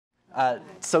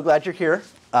So glad you're here.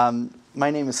 My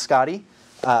name is Scotty.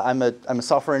 I'm a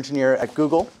software engineer at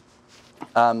Google.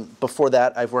 Before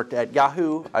that, I've worked at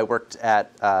Yahoo. I worked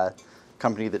at a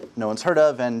company that no one's heard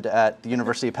of, and at the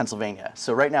University of Pennsylvania.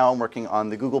 So right now, I'm working on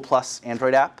the Google Plus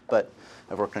Android app, but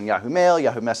I've worked on Yahoo Mail,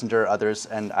 Yahoo Messenger, others,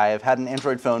 and I have had an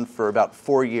Android phone for about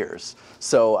 4 years.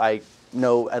 So I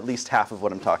know at least half of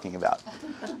what I'm talking about.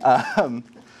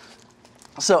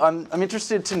 So I'm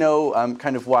interested to know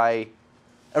kind of why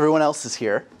everyone else is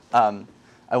here.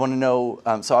 I want to know,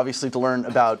 so obviously to learn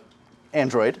about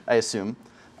Android, I assume.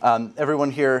 Everyone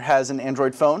here has an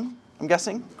Android phone, I'm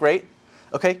guessing? Great.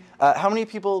 OK. How many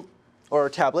people, or a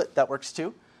tablet, that works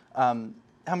too.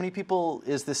 How many people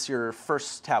is this your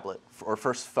first tablet or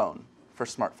first phone,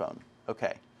 first smartphone?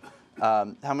 OK.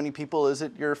 How many people is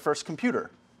it your first computer?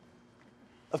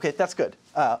 OK, that's good.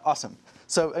 Awesome.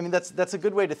 So I mean, that's a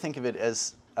good way to think of it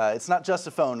as it's not just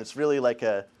a phone. It's really like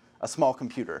a small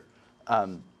computer.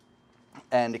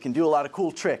 And it can do a lot of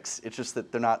cool tricks. It's just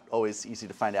that they're not always easy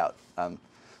to find out.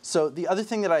 So the other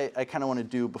thing that I kind of want to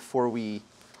do before we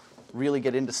really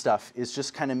get into stuff is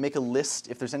just kind of make a list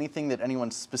if there's anything that anyone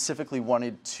specifically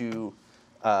wanted to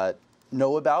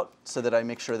know about so that I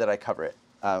make sure that I cover it.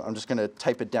 I'm just going to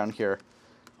type it down here.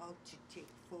 How to take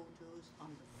photos on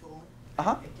the phone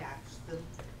and attach them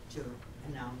to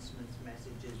announcements,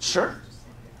 messages. Sure.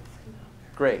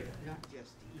 Great. Not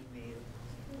just email.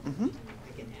 Mm-hmm.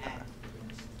 Like an ad.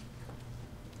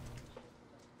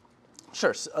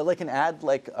 Sure. So, like an ad,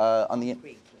 like on the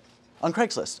on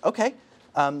Craigslist. OK.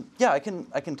 Yeah, I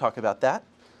can talk about that.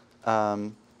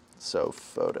 So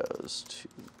photos to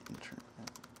internet.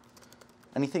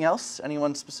 Anything else?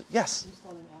 Anyone specific? Yes.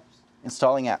 Installing apps.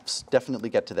 Installing apps. Definitely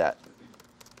get to that.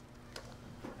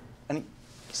 Any?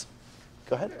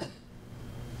 Go ahead.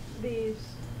 These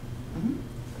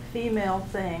female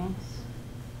things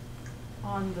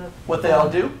on the What they all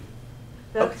do?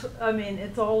 That's, I mean,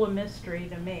 it's all a mystery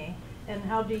to me. And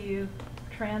how do you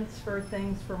transfer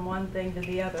things from one thing to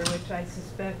the other, which I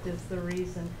suspect is the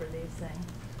reason for these things?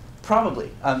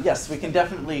 Probably. Yes, we can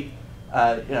definitely,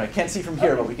 I can't see from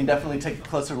here, but we can definitely take a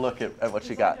closer look at what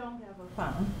you got. I don't have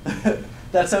a phone.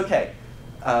 That's OK.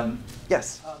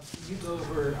 Yes? Can you go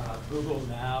over Google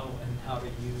Now and how to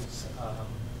use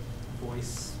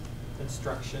voice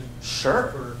instruction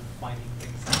for finding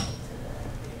things out?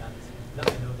 And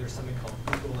I know there's something called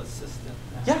Google Assistant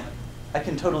now. Yeah,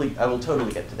 I will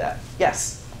totally get to that.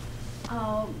 Yes?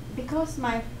 Because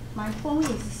my phone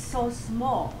is so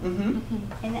small,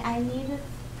 and I need to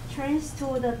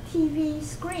transfer to the TV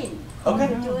screen. Okay.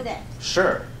 To do that.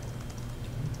 Sure.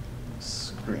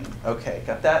 Screen. OK,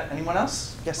 got that. Anyone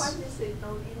else? Yes? Why is it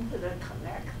no internet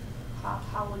connect?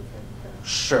 How we can?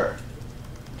 Sure.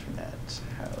 Internet.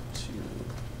 How to?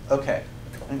 OK.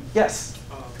 Yes.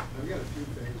 I've got a few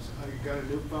things. I got a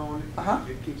new phone.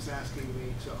 It keeps asking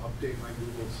me to update my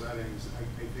Google settings. I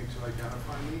think to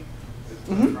identify me as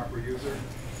the proper user.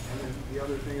 And then the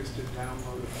other thing is to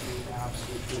download a few apps,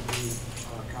 which will be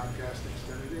Comcast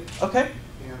Xfinity. OK.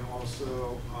 And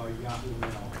also Yahoo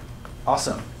Mail.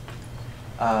 Awesome.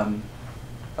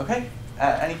 OK.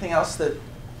 Anything else that?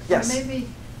 Yes. Maybe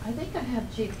I think I have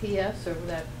GPS or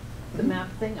that the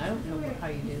map thing. I don't know how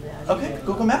you do that. OK.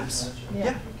 Google Maps.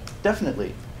 Yeah.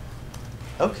 Definitely.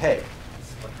 OK.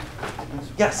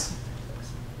 Yes.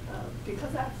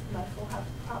 Because my phone has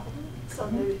a problem, so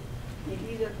they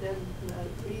deleted them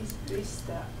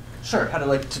restart. Sure. How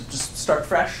to to just start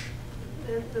fresh?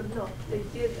 No, they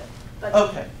didn't. But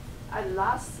OK. I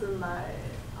lost my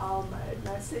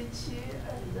message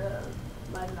and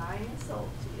my line. So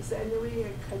is there any way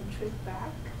I can trace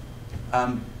back?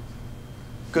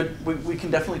 Good. We can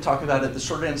definitely talk about it. The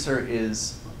short answer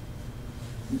is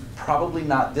probably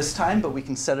not this time, but we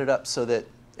can set it up so that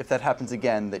if that happens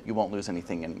again, that you won't lose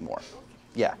anything anymore.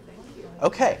 Yeah.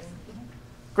 OK.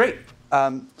 Great.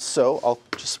 So I'll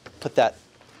just put that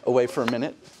away for a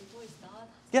minute. Before we start,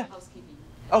 yeah. Housekeeping.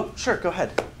 Oh, sure. Go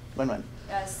ahead. Wen.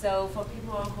 So for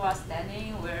people who are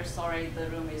standing, we're sorry the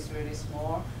room is really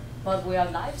small, but we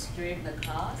are live streaming the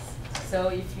class. So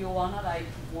if you wanna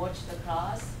watch the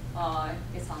class,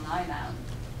 it's online now.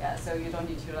 Yeah. So you don't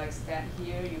need to stand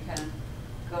here. You can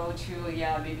go to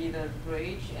maybe the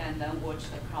bridge and then watch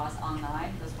the class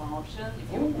online. That's one option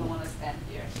if you don't want to stand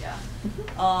here. Yeah.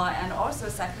 And also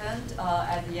second,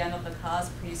 at the end of the class,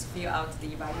 please fill out the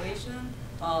evaluation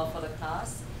for the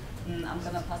class. I'm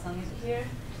gonna pass on it here.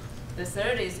 The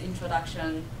third is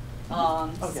introduction.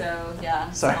 Okay. So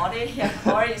yeah,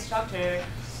 our instructor.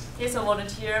 He's a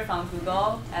volunteer from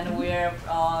Google, and we're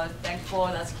thankful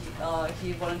that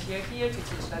he volunteered here to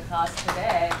teach the class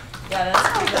today. Yeah,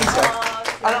 let's give it a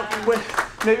applause.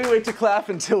 Maybe wait to clap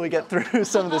until we get through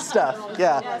some of the stuff.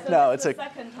 Yeah, Yeah, so no, it's it's the a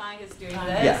second time he's doing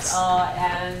this. Yes.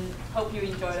 And hope you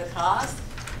enjoy the class.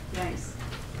 Thanks.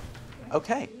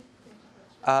 okay.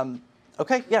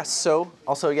 Okay, yes. So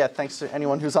also, yeah, thanks to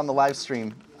anyone who's on the live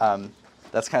stream.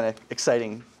 That's kind of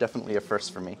exciting. Definitely a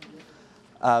first for me.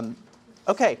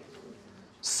 Okay,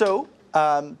 so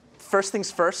first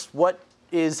things first. What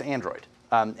is Android?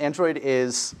 Android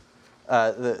is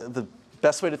the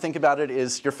best way to think about it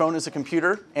is your phone is a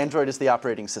computer. Android is the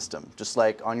operating system. Just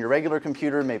like on your regular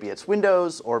computer, maybe it's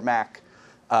Windows or Mac.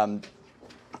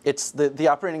 It's the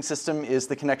operating system is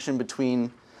the connection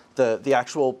between the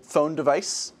actual phone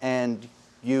device and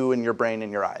you and your brain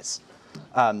and your eyes.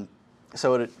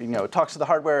 So it talks to the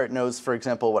hardware. It knows, for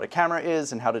example, what a camera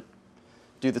is and how to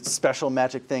do the special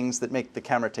magic things that make the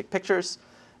camera take pictures.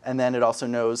 And then it also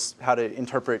knows how to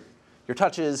interpret your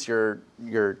touches,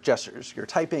 your gestures, your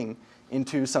typing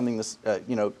into something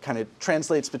that kind of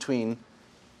translates between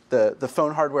the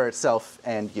phone hardware itself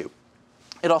and you.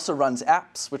 It also runs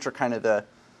apps, which are kind of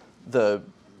the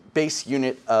base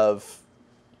unit of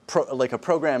like a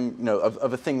program,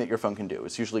 of a thing that your phone can do.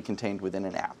 It's usually contained within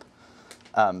an app.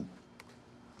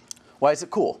 Why is it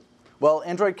cool? Well,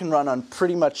 Android can run on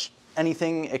pretty much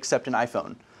anything except an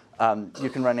iPhone. You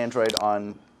can run Android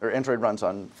runs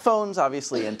on phones,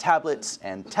 obviously, and tablets,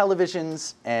 and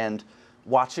televisions, and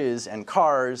watches, and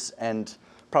cars, and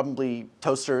probably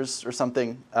toasters or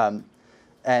something.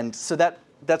 And so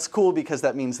that's cool because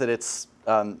that means that it's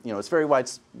it's very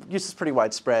use is pretty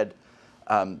widespread,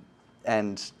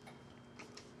 and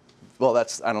well,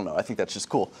 I don't know. I think that's just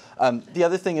cool. The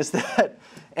other thing is that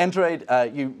Android,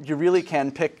 you really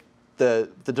can pick the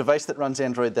device that runs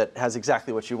Android that has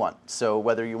exactly what you want. So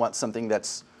whether you want something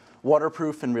that's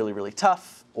waterproof and really, really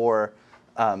tough, or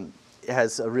it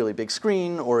has a really big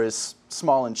screen, or is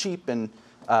small and cheap and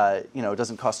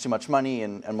doesn't cost too much money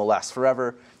and will last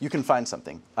forever, you can find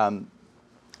something.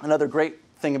 Another great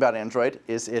thing about Android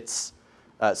is it's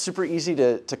super easy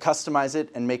to customize it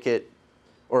and make it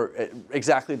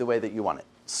exactly the way that you want it.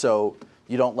 So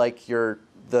you don't like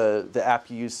the app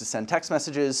you use to send text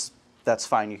messages, that's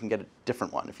fine. You can get a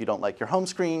different one. If you don't like your home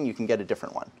screen, you can get a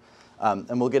different one.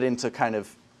 And we'll get into kind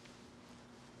of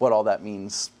what all that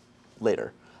means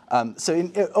later.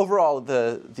 Overall,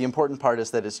 the important part is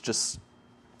that it's just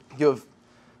you have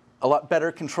a lot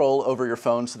better control over your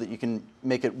phone so that you can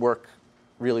make it work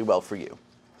really well for you.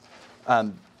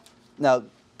 Now,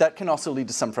 that can also lead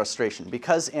to some frustration.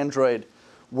 Because Android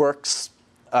works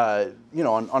on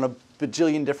a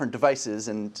bajillion different devices,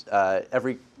 and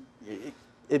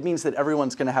it means that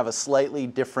everyone's going to have a slightly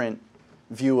different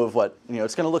view of what,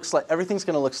 it's going to look everything's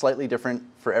going to look slightly different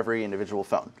for every individual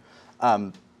phone.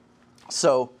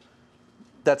 So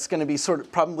that's going to be sort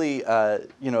of probably a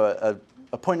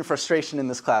point of frustration in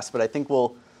this class, but I think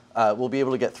we'll be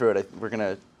able to get through it. We're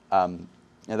going to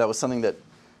that was something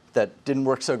that didn't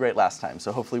work so great last time,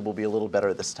 so hopefully we'll be a little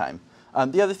better this time.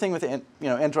 The other thing with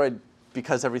Android,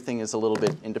 because everything is a little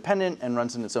bit independent and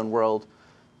runs in its own world,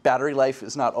 battery life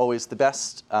is not always the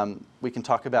best. We can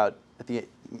talk about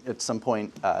at some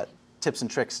point tips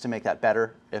and tricks to make that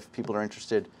better if people are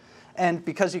interested. And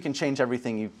because you can change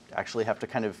everything, you actually have to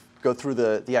kind of go through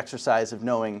the exercise of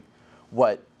knowing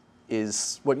what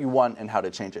you want and how to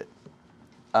change it.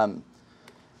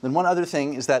 Then one other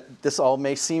thing is that this all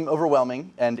may seem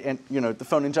overwhelming, and the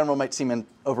phone in general might seem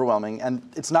overwhelming, and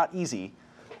it's not easy,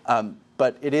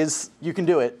 but it is. You can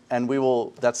do it, and we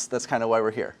will. That's kind of why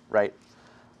we're here, right?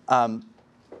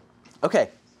 Okay,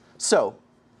 so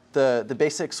the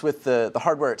basics with the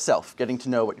hardware itself, getting to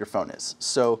know what your phone is.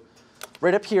 So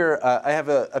right up here, I have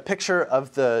a picture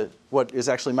of what is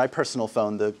actually my personal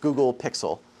phone, the Google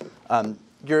Pixel.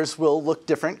 Yours will look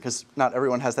different because not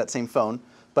everyone has that same phone.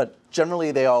 But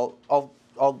generally, all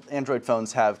Android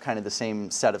phones have kind of the same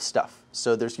set of stuff.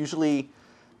 So there's usually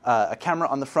a camera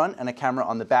on the front and a camera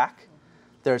on the back.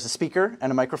 There's a speaker and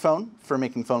a microphone for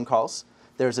making phone calls.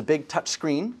 There's a big touch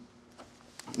screen,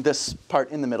 this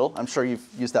part in the middle. I'm sure you've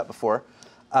used that before.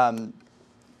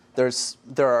 There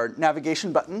are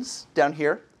navigation buttons down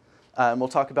here, and we'll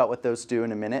talk about what those do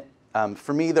in a minute.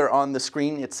 For me, they're on the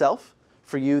screen itself.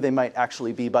 For you, they might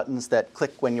actually be buttons that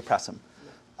click when you press them.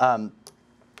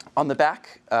 On the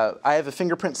back, I have a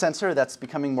fingerprint sensor that's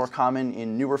becoming more common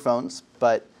in newer phones,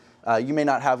 but you may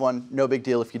not have one. No big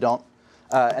deal if you don't.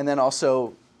 And then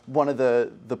also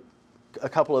a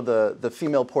couple of the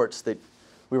female ports that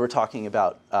we were talking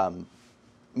about.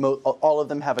 All of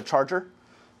them have a charger,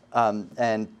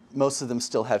 and most of them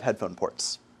still have headphone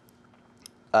ports.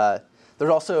 There's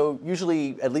also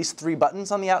usually at least 3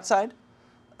 buttons on the outside.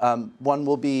 One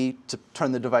will be to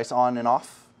turn the device on and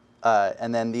off.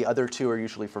 and then the other two are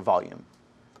usually for volume.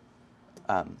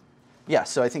 Yeah,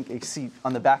 so I think you see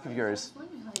on the back of yours.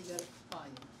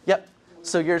 Yep.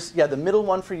 So yours, yeah, the middle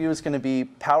one for you is going to be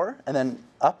power, and then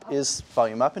up is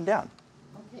volume up and down.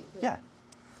 Okay, good. Yeah.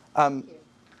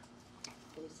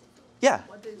 Yeah.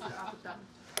 What is up down?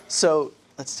 So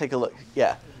let's take a look.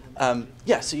 Yeah.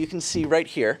 Yeah, so you can see right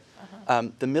here,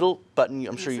 the middle button,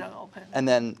 I'm sure you, and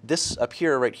then this up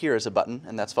here, right here is a button,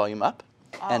 and that's volume up,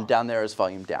 and down there is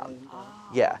volume down.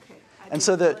 Yeah. Okay. And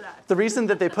so the reason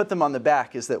that they put them on the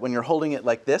back is that when you're holding it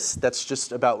like this, that's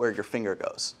just about where your finger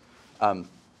goes.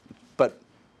 But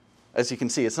as you can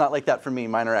see, it's not like that for me.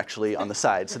 Mine are actually on the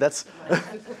side. So that's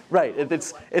right.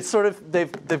 It's sort of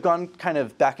they've gone kind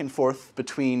of back and forth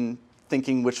between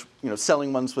thinking which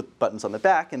selling ones with buttons on the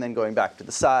back and then going back to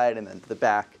the side and then to the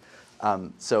back.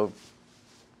 So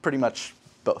pretty much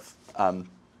both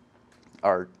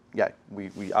are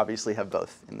we obviously have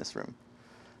both in this room.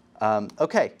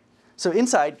 Okay. So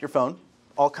inside your phone,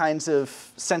 all kinds of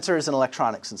sensors and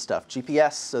electronics and stuff.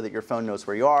 GPS, so that your phone knows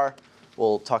where you are.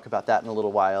 We'll talk about that in a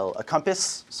little while. A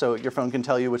compass, so your phone can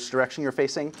tell you which direction you're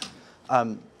facing.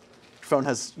 Your phone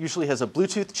usually has a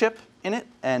Bluetooth chip in it,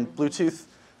 and Bluetooth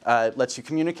lets you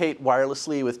communicate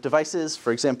wirelessly with devices.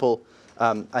 For example,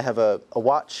 I have a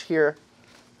watch here,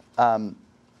 and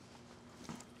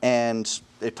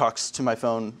it talks to my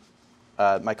phone.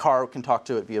 My car can talk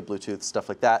to it via Bluetooth, stuff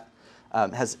like that.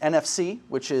 Has NFC,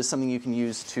 which is something you can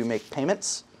use to make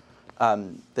payments.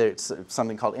 There's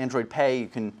something called Android Pay. You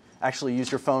can actually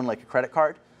use your phone like a credit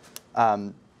card.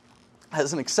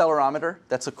 Has an accelerometer.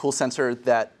 That's a cool sensor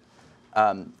that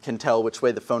can tell which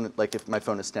way the phone, like if my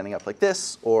phone is standing up like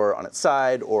this, or on its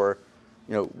side, or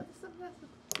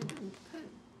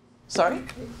Sorry?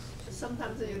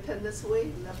 Sometimes you turn this way,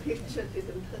 and the picture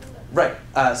didn't turn that.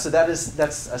 Right. So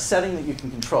that's a setting that you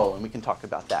can control, and we can talk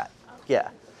about that. Yeah.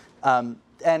 And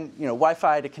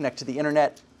Wi-Fi to connect to the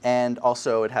internet, and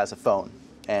also it has a phone,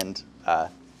 and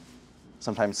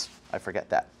sometimes I forget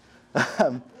that. What's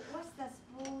that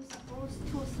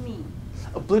Bluetooth mean?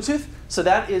 Bluetooth, so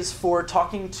that is for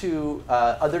talking to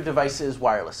other devices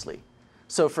wirelessly.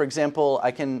 So for example,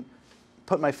 I can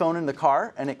put my phone in the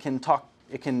car, and it can talk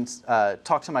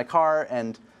to my car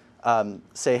and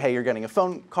say, hey, you're getting a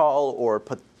phone call, or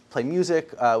play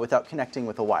music without connecting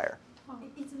with a wire.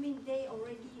 It means they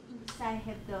already inside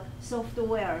have the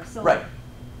software. So right.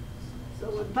 So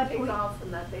we take off the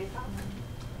data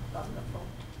from the phone.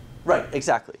 Right,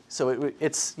 exactly. So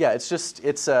it's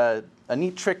a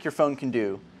neat trick your phone can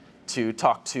do to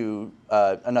talk to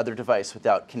another device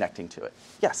without connecting to it.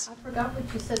 Yes? I forgot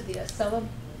what you said, the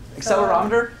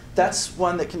accelerometer, that's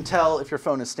one that can tell if your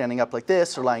phone is standing up like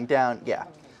this or lying down. Yeah.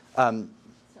 That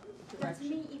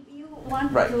means if you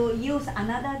want to use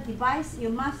another device, you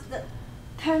must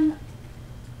turn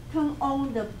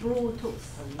on the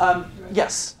Bluetooth.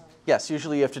 Yes. Yes,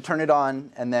 usually you have to turn it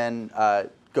on and then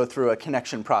go through a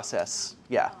connection process.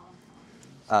 Yeah.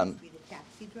 The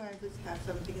taxi drivers have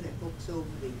something that hooks over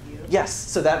the ear. Yes,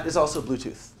 so that is also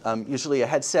Bluetooth. Usually a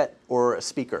headset or a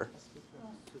speaker.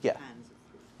 Yeah.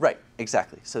 Right,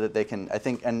 exactly. So that they can, I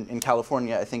think, and in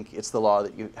California, I think it's the law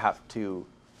that you have to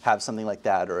have something like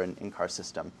that or an in-car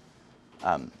system.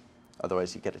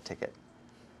 Otherwise, you get a ticket.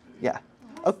 Yeah.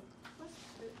 Oh.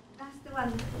 That's the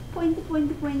one.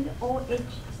 Point, OH.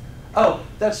 Oh,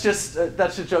 that's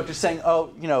a joke. Just saying,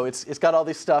 it's got all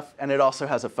this stuff, and it also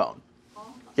has a phone.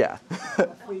 Yeah.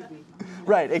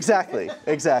 Right. Exactly.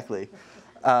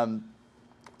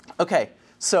 Okay.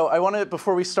 So I want to,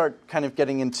 before we start kind of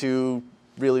getting into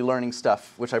really learning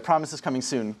stuff, which I promise is coming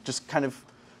soon, just kind of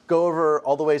go over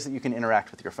all the ways that you can interact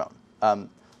with your phone.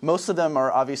 Most of them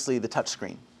are obviously the touch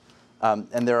screen.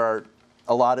 And there are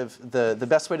a lot of, the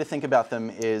best way to think about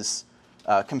them is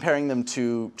comparing them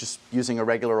to just using a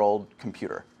regular old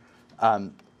computer.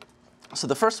 So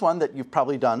the first one that you've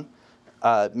probably done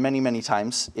many, many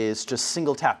times is just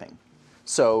single tapping.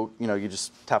 So you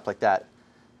just tap like that.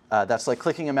 That's like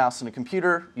clicking a mouse on a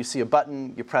computer. You see a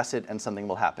button, you press it, and something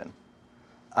will happen.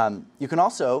 You can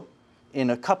also,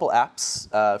 in a couple apps,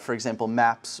 for example,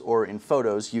 Maps or in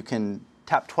Photos, you can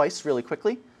tap twice really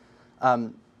quickly.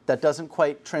 That doesn't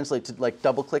quite translate to like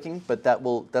double clicking, but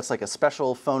that's like a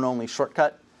special phone-only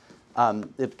shortcut.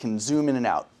 It can zoom in and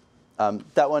out.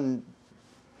 That one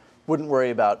wouldn't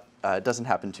worry about. It doesn't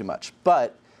happen too much.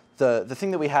 But the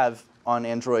thing that we have on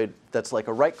Android that's like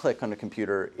a right click on a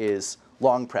computer is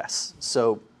long press.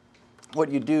 So what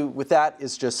you do with that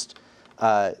is just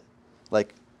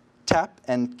like tap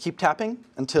and keep tapping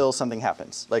until something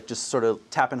happens. Like just sort of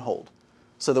tap and hold.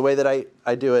 So the way that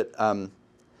I do it,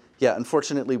 yeah,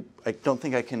 unfortunately, I don't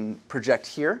think I can project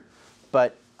here,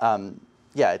 but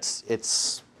yeah,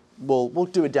 we'll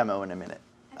do a demo in a minute.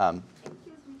 Excuse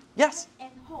me. Yes.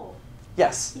 And hold.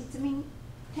 Yes. It means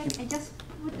and just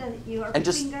put your And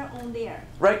just- finger on there.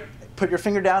 Right. Put your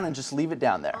finger down and just leave it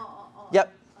down there.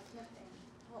 Yep. Just and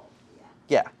hold.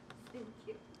 Yeah. Yeah. Thank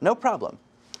you. No problem.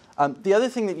 The other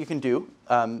thing that you can do,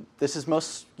 this is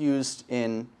most used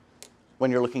when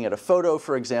you're looking at a photo,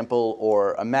 for example,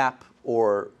 or a map,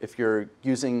 or if you're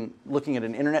looking at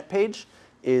an internet page,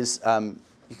 is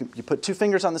you put 2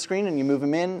 fingers on the screen and you move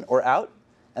them in or out,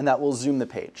 and that will zoom the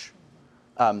page.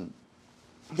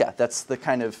 Yeah, that's the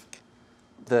kind of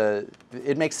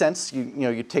it makes sense.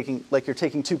 You're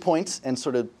taking 2 points and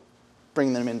sort of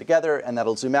bringing them in together, and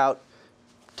that'll zoom out.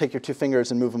 Take your 2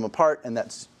 fingers and move them apart, and that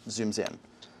zooms in.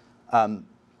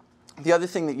 The other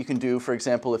thing that you can do, for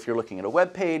example, if you're looking at a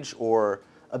web page or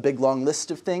a big long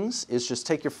list of things, is just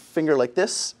take your finger like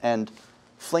this and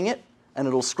fling it, and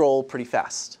it'll scroll pretty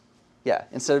fast. Yeah,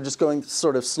 instead of just going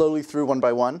sort of slowly through one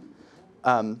by one.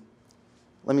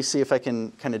 Let me see if I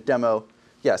can kind of demo.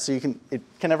 Yeah, so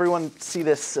can everyone see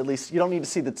this at least? You don't need to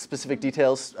see the specific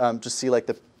details, just see like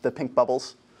the pink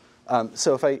bubbles.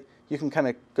 So you can kind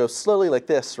of go slowly like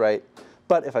this, right?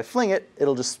 But if I fling it,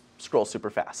 it'll just scroll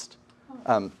super fast.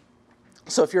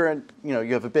 So if you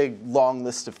have a big, long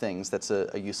list of things, that's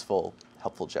a useful,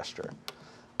 helpful gesture.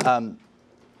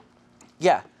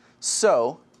 Yeah,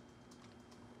 so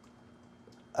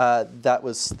that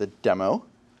was the demo.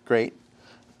 Great.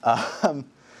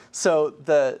 So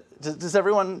does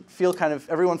everyone feel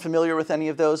everyone familiar with any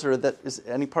of those, or is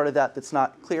any part of that that's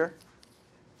not clear?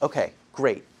 OK,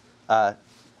 great.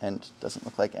 And doesn't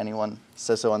look like anyone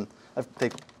says so. They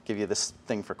give you this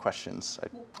thing for questions.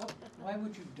 Why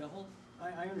would you double?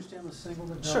 I understand the single,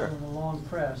 the double, Sure. and the long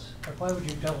press, but why would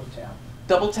you double tap?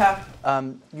 Double tap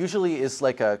usually is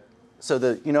like you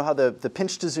know how the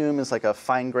pinch to zoom is like a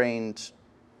fine-grained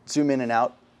zoom in and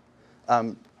out?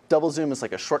 Double zoom is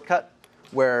like a shortcut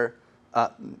where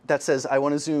that says I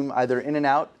want to zoom either in and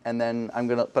out, and then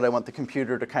but I want the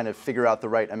computer to kind of figure out the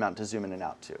right amount to zoom in and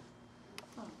out to.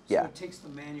 Oh, Yeah. So it takes the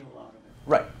manual out of it.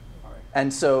 Right. All right.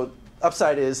 And so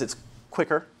upside is it's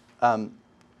quicker.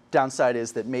 Downside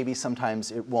is that maybe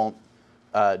sometimes it won't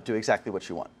do exactly what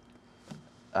you want.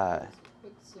 Quick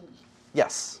zoom.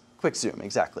 Yes, quick zoom,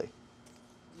 exactly.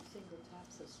 And single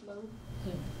taps a slow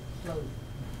zoom. Slow.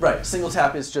 Right, single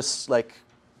tap is just like,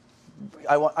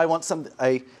 I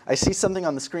see something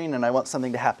on the screen and I want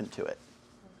something to happen to it.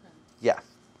 Okay. Yeah.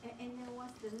 And then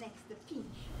what's the next? The pinch?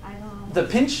 I don't know. The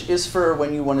pinch is for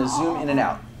when you want to zoom in and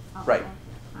out. Right.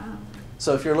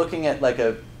 So if you're looking at like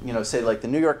say like the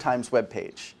New York Times web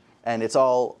page, and it's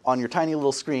all on your tiny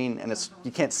little screen, and you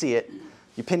can't see it,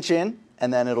 you pinch in,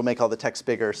 and then it'll make all the text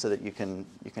bigger so that you can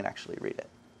actually read it.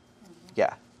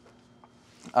 Yeah.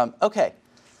 OK.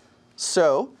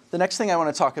 So the next thing I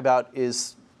want to talk about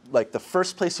is like the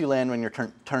first place you land when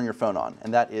you're turning your phone on,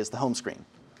 and that is the home screen.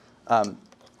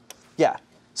 Yeah.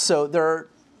 So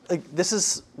this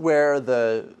is where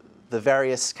the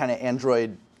various kind of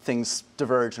Android things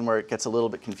diverge and where it gets a little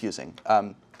bit confusing.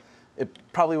 It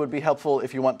probably would be helpful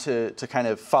if you want to kind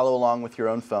of follow along with your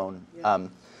own phone.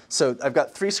 So I've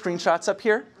got 3 screenshots up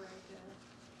here.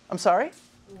 I'm sorry?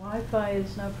 Wi-Fi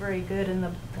is not very good in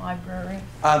the library.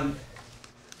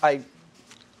 I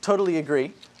totally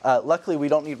agree. Luckily, we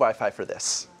don't need Wi-Fi for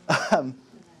this.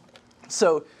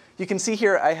 So you can see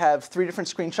here I have 3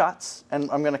 different screenshots, and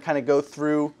I'm going to kind of go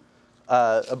through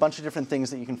a bunch of different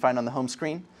things that you can find on the home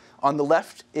screen. On the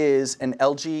left is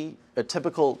a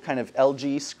typical kind of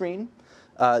LG screen.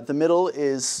 The middle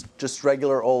is just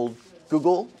regular old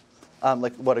Google,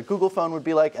 like what a Google phone would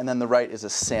be like, and then the right is a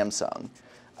Samsung.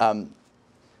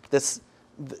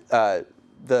 The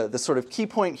sort of key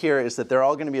point here is that they're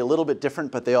all going to be a little bit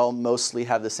different, but they all mostly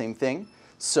have the same thing.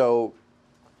 So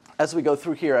as we go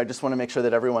through here, I just want to make sure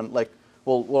that everyone,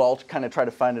 we'll all kind of try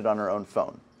to find it on our own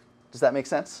phone. Does that make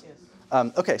sense?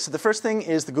 Yes. OK, so the first thing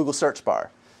is the Google search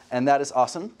bar. And that is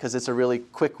awesome, because it's a really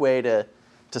quick way to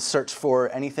search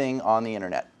for anything on the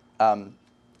internet. Can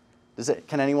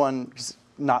anyone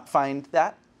not find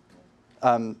that?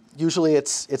 Usually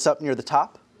it's up near the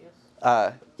top.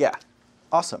 Yes. Yeah,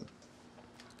 awesome.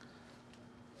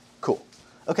 Cool.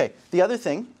 OK, the other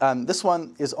thing, this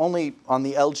one is only on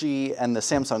the LG and the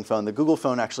Samsung phone. The Google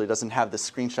phone actually doesn't have this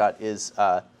screenshot, is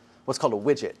what's called a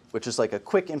widget, which is like a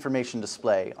quick information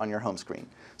display on your home screen.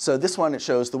 So this one, it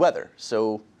shows the weather.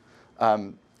 So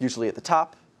usually at the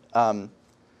top. The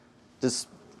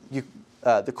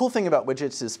cool thing about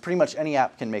widgets is pretty much any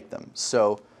app can make them.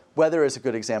 So weather is a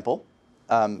good example.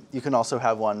 You can also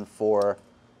have one for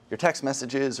your text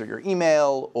messages or your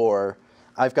email, or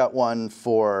I've got one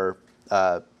for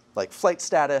like flight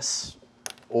status.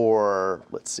 or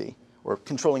let's see, or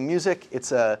controlling music.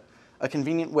 It's a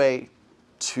convenient way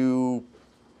to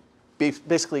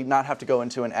basically not have to go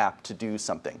into an app to do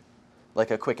something, like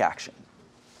a quick action.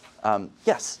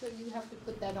 Yes? So you have to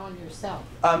put that on yourself?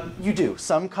 You do.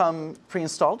 Some come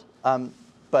pre-installed,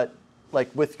 but like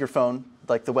with your phone,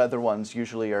 like the weather ones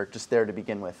usually are just there to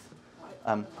begin with.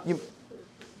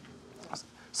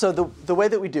 So the way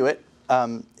that we do it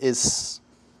is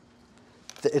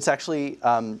it's actually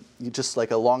just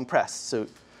like a long press.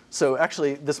 So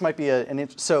actually, this might be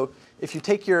so if you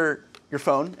take your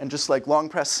phone and just like long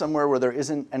press somewhere where there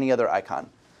isn't any other icon.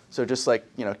 So just like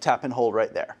tap and hold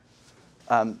right there.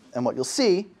 And what you'll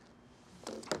see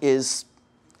is,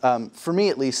 for me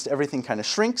at least, everything kind of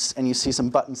shrinks and you see some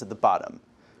buttons at the bottom.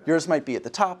 Yours might be at the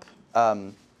top.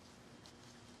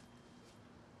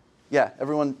 Yeah,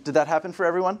 everyone, did that happen for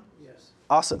everyone? Yes.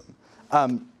 Awesome.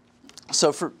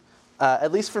 So for,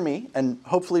 at least for me, and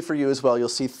hopefully for you as well, you'll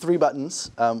see 3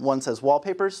 buttons. One says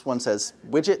wallpapers, one says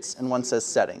widgets, and one says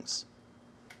settings.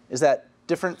 Is that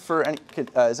different for any,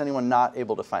 is anyone not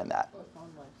able to find that? It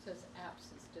says apps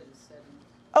instead of settings.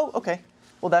 Oh, okay.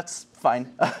 Well, that's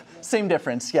fine. Same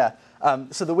difference, yeah.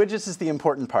 So the widgets is the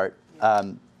important part.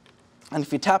 And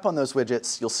if you tap on those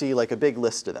widgets, you'll see like a big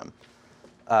list of them.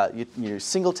 You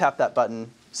single tap that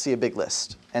button, see a big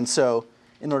list. And so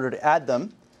in order to add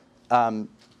them,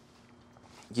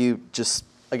 you just,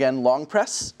 again, long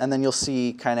press, and then you'll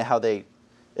see kind of how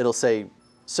it'll say,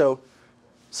 so,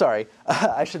 sorry,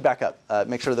 I should back up,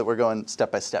 make sure that we're going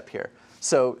step by step here.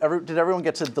 So did everyone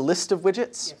get to the list of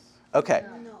widgets? Yes. Okay.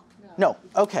 No,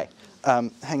 okay.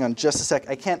 Hang on just a sec.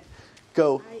 I can't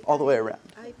go all the way around.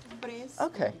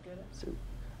 Okay. So,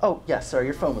 oh, yeah, sorry,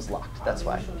 your phone was locked. That's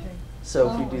why.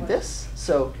 So if you do this,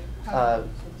 so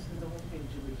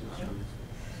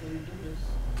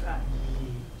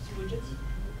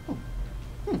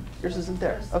yours isn't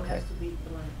there. Okay.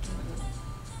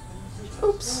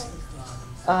 Oops.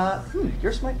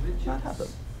 Yours might not have them.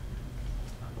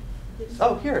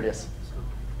 Oh, here it is.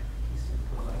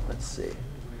 Let's see.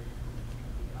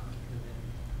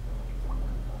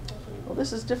 Well,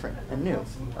 this is different and new.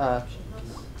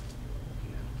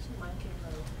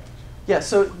 Yeah,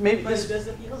 so maybe this.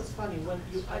 It's funny when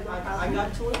I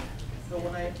got to it, but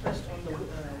when I pressed on the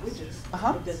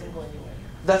widgets, it doesn't go anywhere.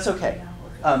 That's okay.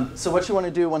 So what you want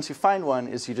to do once you find one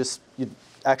is you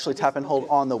actually tap and hold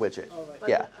on the widget.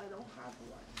 Yeah. I don't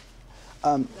have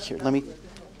one. Here, let me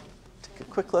take a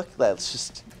quick look. Let's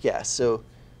just, yeah, so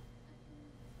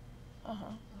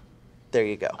there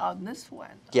you go. Oh, this one.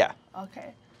 Yeah.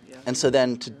 Okay. And so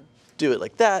then to do it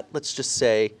like that, let's just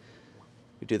say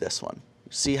we do this one.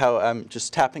 See how I'm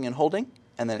just tapping and holding,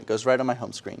 and then it goes right on my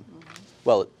home screen.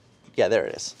 Well, yeah, there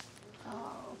it is.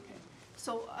 Oh, okay.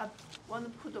 So I want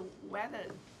to put the weather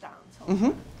down.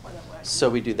 So So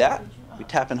we do that. We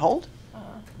tap and hold.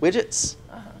 Widgets.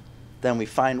 Then we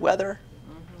find weather.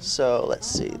 So let's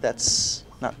see. That's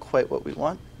not quite what we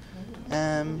want.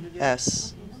 M,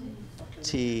 S,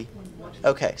 T.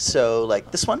 Okay, so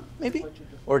like this one, maybe?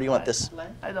 Or do you want this?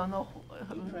 I don't know.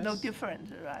 No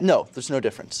different, right? No, there's no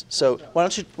difference. So why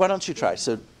don't you try?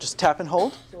 So just tap and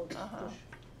hold.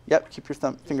 Yep, keep your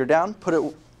finger down. Put it,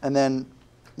 and then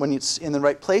when it's in the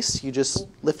right place, you just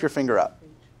lift your finger up.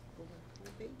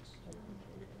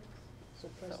 So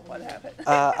what happened?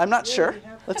 I'm not sure.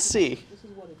 Let's see. This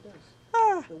is what it does.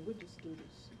 Ah. The widgets do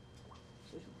this.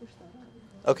 So if you push that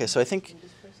out. Okay, so I think,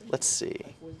 let's see.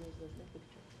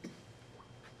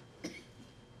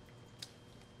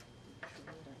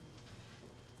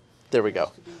 There we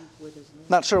go.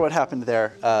 Not sure what happened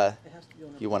there.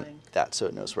 You want that so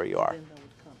it knows where you are.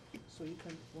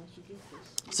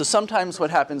 So sometimes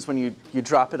what happens when you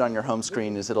drop it on your home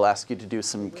screen is it'll ask you to do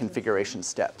some configuration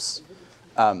steps.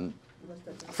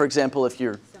 For example, if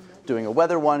you're doing a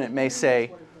weather one, it may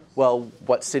say, well,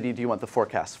 what city do you want the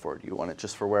forecast for? Do you want it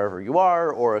just for wherever you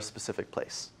are or a specific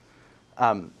place?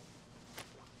 I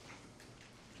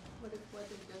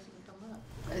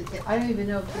don't even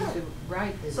know if there's a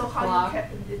right. There's So a how clock you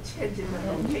can change the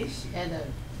location? and a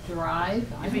drive.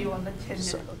 If you want to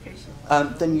change the location.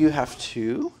 Then you have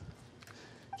to,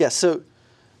 yeah, so,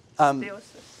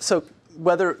 so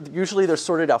whether, usually they're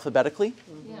sorted alphabetically.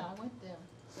 Yeah, I went there.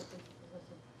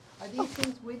 Are these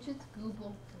things widgets?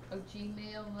 Google,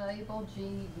 Gmail label,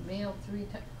 Gmail 3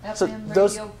 times, So FM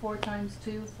those- radio 4 times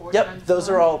 2, 4 Yep, times those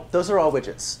 1? are all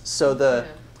widgets. So the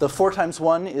 4 times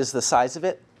 1 is the size of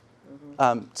it.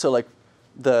 So like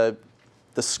the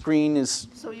screen is.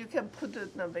 So you can put the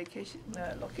vacation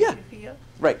location here?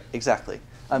 Right, exactly.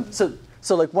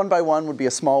 So like 1 by 1 would be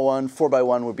a small one, 4 by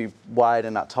 1 would be wide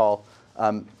and not tall.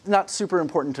 Not super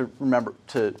important to remember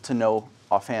to know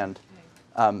offhand.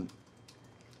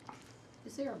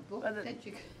 Is there a book that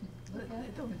you can look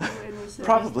at? Don't do anything.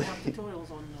 Probably.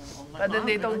 Tutorials on online. But then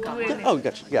they don't do anything. Oh,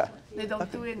 gotcha. Yeah. They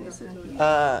don't do anything.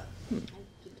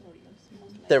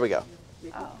 There we go.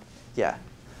 Oh. Yeah.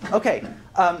 Okay.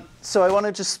 So I want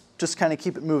to just kind of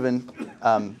keep it moving,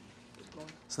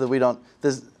 so that we don't.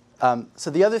 So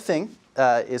the other thing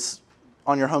is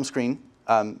on your home screen.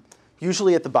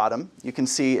 Usually at the bottom, you can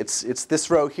see it's this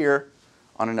row here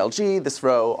on an LG, this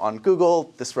row on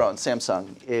Google, this row on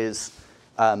Samsung is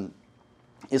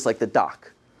like the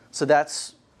dock. So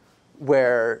that's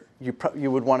where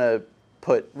you would want to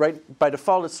put, right, by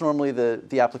default, it's normally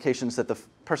the applications that the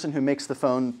person who makes the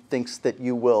phone thinks that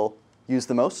you will use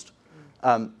the most,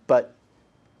 but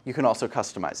you can also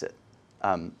customize it.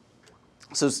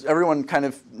 So does everyone kind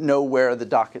of know where the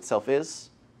dock itself is?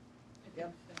 Yeah.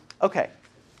 Okay.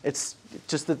 It's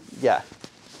just the, yeah.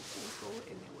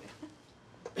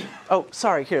 Oh,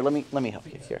 sorry, here, let me help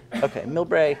you here. Okay,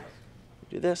 Milbray,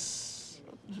 do this.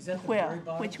 Is that the Where? very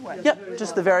bottom? Which one? Yep,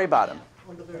 just the very bottom.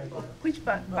 On the very bottom. Which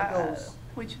button? those.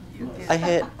 Which you did?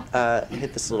 I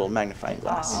hit this little magnifying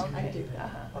glass. Oh, okay.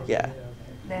 Yeah,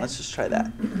 Then let's just try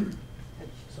that.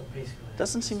 So basically,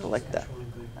 Doesn't seem to like that.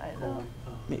 I know.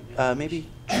 Maybe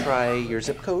try your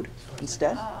zip code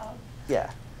instead. Oh.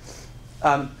 Yeah.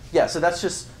 Yeah, so that's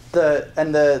just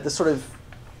the sort of,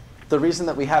 the reason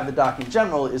that we have the dock in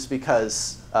general is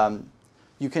because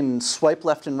you can swipe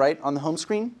left and right on the home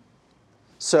screen.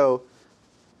 So,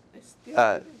 It still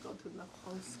didn't go to the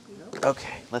home screen.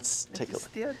 okay, let's take a look.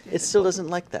 Still It still doesn't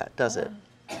like that, does it?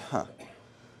 Huh.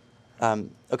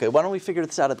 Okay, why don't we figure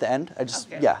this out at the end?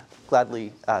 Okay. Yeah,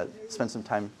 gladly spend some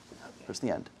time towards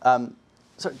the end.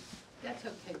 Sorry. That's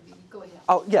okay, Dee. Go ahead.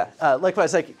 Oh yeah.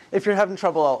 Likewise, like if you're having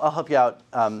trouble, I'll help you out.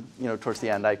 Towards the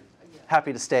end. I'm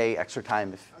happy to stay extra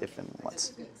time if anyone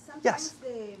wants. Sometimes Yes.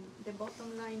 the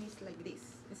bottom line is like this,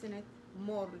 isn't it?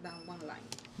 More than one line.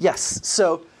 Yes.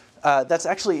 So that's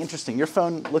actually interesting. Your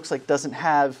phone looks like doesn't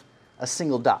have a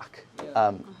single dock,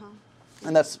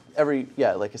 and that's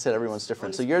like I said, everyone's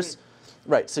different. So yours,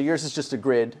 right? So yours is just a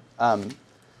grid, and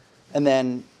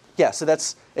then. Yeah, so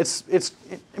it's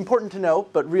important to know,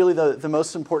 but really the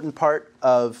most important part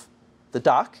of the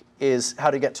dock is how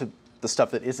to get to the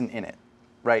stuff that isn't in it,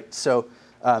 right? So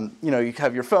you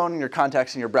have your phone and your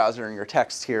contacts and your browser and your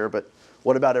text here, but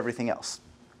what about everything else?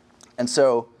 And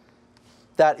so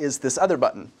that is this other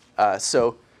button.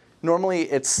 So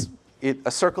normally it's a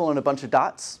circle and a bunch of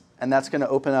dots, and that's going to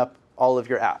open up all of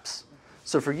your apps.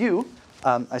 So for you,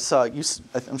 I'm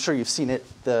sure you've seen it,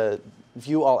 the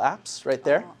View All Apps right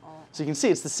there. So you can see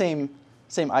it's the same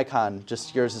icon,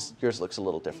 just yours looks a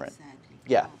little different. Exactly.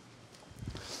 Yeah.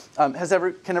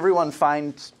 Can everyone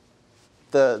find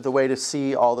the way to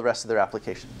see all the rest of their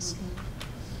applications?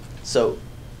 So,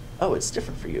 oh, it's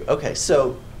different for you. Okay,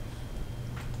 so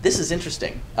this is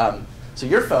interesting. So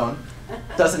your phone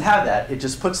doesn't have that; it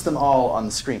just puts them all on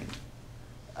the screen.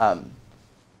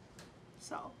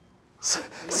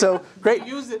 So great.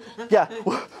 Use it. Yeah,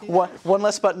 one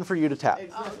less button for you to tap.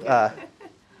 Exactly.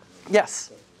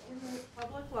 Yes. In the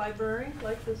public library,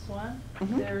 like this one,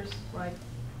 there's like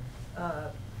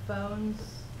phones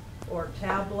or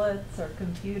tablets or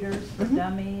computers for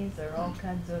dummies or all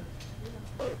kinds of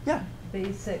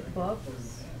basic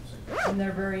books, and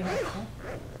they're very helpful.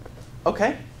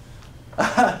 Okay.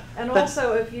 And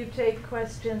also, if you take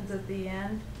questions at the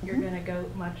end, you're going to go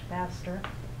much faster.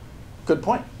 Good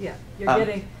point. Yeah, you're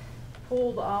getting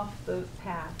pulled off the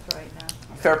path right now.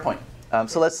 Fair point.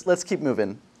 So let's keep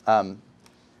moving.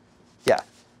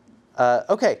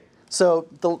 Okay, so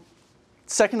the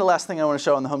second to last thing I want to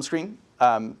show on the home screen,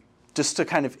 just to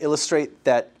kind of illustrate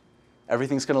that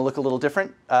everything's going to look a little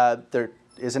different, there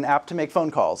is an app to make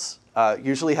phone calls.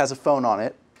 Usually has a phone on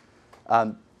it.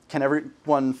 Can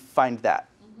everyone find that?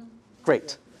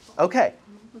 Great. Okay.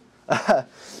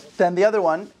 Then the other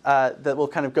one that we'll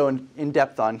kind of go in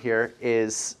depth on here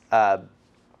is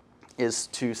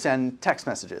to send text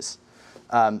messages.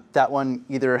 That one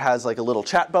either has like a little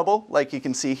chat bubble, like you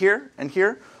can see here and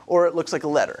here, or it looks like a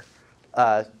letter.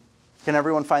 Can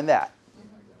everyone find that?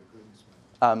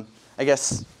 I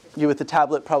guess you with the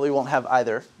tablet probably won't have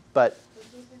either, but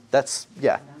that's,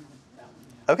 yeah.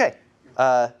 Okay.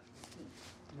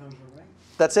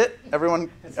 That's it? Everyone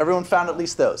found at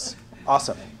least those.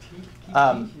 Awesome.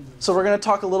 So we're going to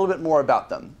talk a little bit more about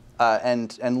them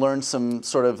and learn some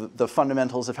sort of the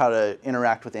fundamentals of how to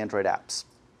interact with Android apps.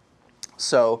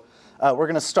 So we're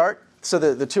going to start. So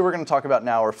the two we're going to talk about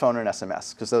now are phone and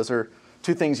SMS, because those are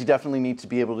two things you definitely need to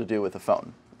be able to do with a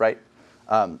phone, right?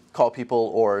 Call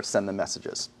people or send them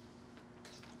messages.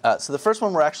 So the first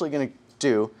one we're actually going to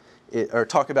do or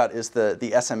talk about is the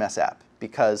SMS app.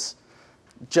 because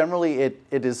generally it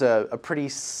is a pretty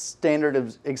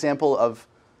standard example of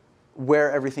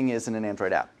where everything is in an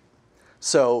Android app.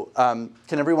 So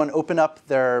can everyone open up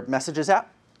their Messages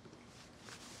app?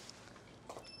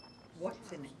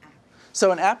 What's an app?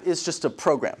 So an app is just a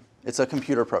program. It's a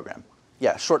computer program.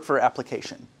 Yeah, short for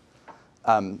application.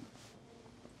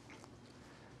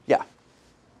 Yeah.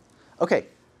 OK.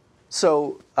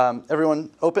 So everyone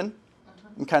open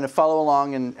and kind of follow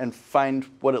along and find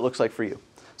what it looks like for you.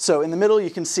 So in the middle,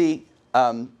 you can see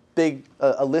a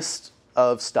list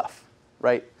of stuff,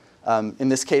 right? In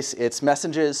this case, it's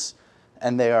messages,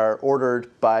 and they are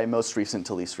ordered by most recent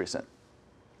to least recent.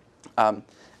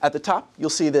 At the top,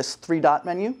 you'll see this 3-dot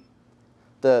menu.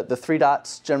 The 3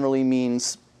 dots generally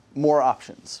means more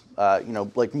options,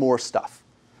 like more stuff.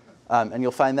 And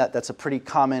you'll find that that's a pretty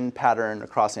common pattern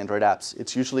across Android apps.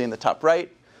 It's usually in the top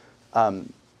right.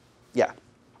 Yeah.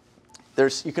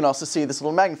 You can also see this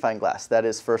little magnifying glass. That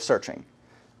is for searching.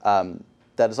 That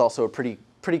is also pretty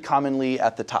commonly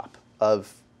at the top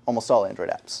of almost all Android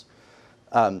apps,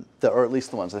 or at least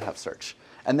the ones that have search.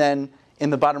 And then in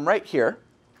the bottom right here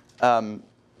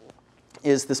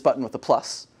is this button with a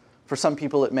plus. For some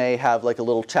people, it may have like a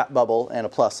little chat bubble and a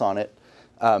plus on it.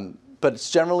 But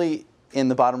it's generally in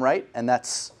the bottom right, and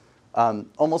that's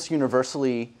almost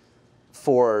universally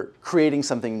for creating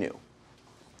something new.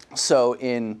 So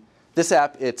in this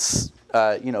app, it's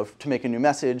to make a new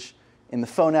message. In the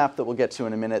phone app that we'll get to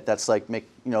in a minute, that's like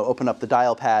open up the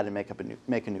dial pad and make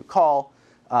a new call.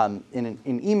 In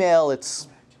email, it's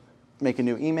make a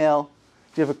new email.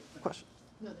 Do you have a question?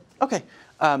 No. OK.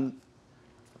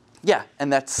 Yeah,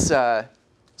 and that's so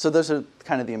those are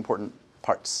kind of the important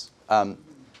parts.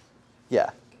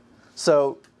 Yeah.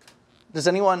 So does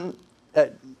anyone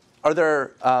has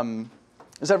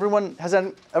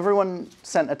everyone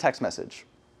sent a text message?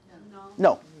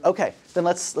 No. OK. Then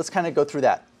let's kind of go through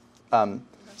that.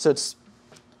 So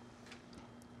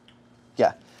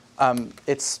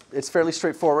it's fairly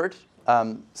straightforward.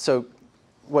 So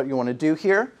what you want to do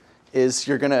here is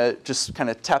you're going to just kind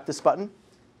of tap this button.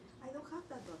 I don't have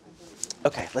that button.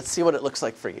 OK, let's see what it looks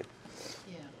like for you.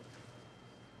 Yeah.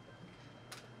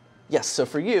 Yes, so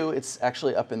for you, it's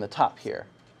actually up in the top here.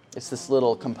 It's this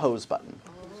little compose button.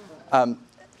 And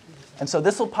so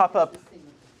this will pop up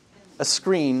a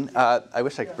screen. I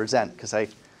wish I could present, because I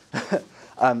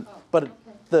but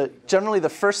generally, the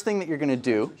first thing that you're going to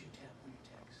do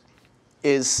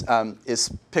is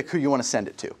pick who you want to send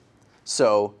it to.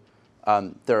 So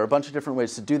there are a bunch of different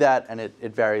ways to do that, and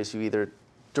it varies. You either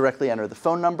directly enter the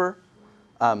phone number.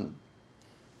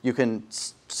 You can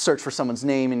search for someone's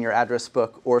name in your address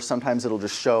book, or sometimes it'll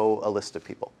just show a list of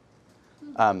people.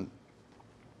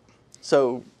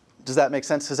 So does that make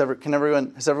sense? Has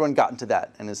everyone gotten to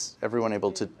that, and is everyone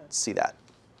able to see that?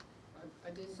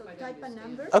 So type a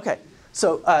number? OK.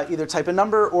 So either type a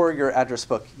number or your address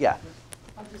book. Yeah.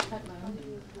 I'll just type my own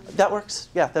name. That works.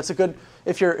 Yeah, that's a good.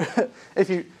 If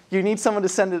you need someone to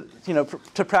send it,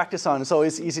 to practice on, it's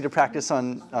always easy to practice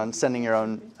on sending your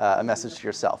own a message to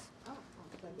yourself.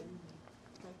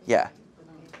 Yeah.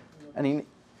 And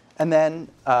then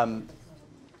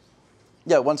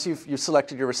once you've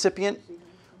selected your recipient,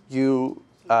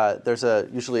 there's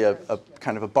usually a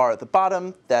kind of a bar at the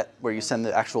bottom where you send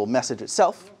the actual message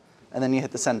itself, and then you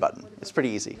hit the send button. It's pretty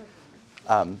easy.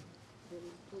 And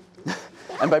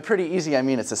by pretty easy, I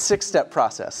mean it's a 6-step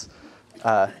process.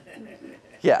 Yeah.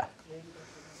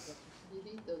 You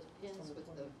need those pins with the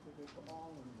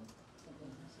ball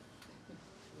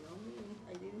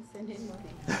I didn't send anything.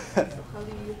 How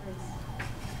do you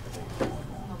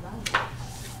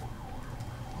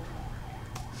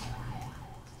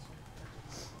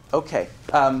OK.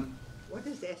 What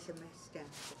does SMS stand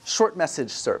for? Short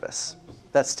message service.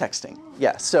 That's texting.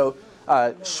 Yeah. So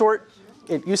short.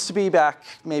 It used to be back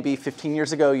maybe 15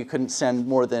 years ago, you couldn't send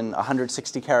more than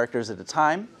 160 characters at a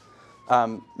time.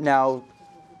 Now,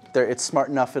 it's smart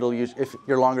enough. If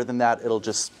you're longer than that, it'll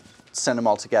just send them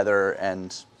all together,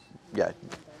 and yeah,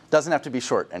 doesn't have to be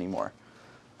short anymore.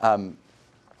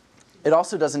 It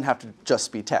also doesn't have to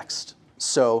just be text.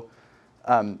 So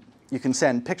you can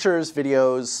send pictures,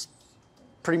 videos,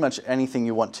 pretty much anything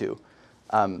you want to.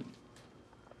 And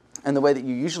the way that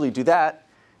you usually do that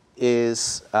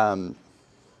is,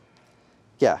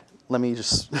 let me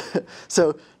just.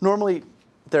 So normally,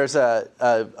 there's a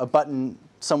button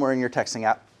somewhere in your texting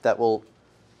app that will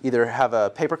either have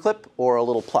a paperclip or a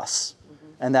little plus.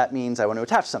 And that means I want to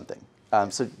attach something.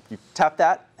 So you tap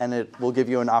that, and it will give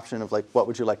you an option of, like, what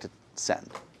would you like to send?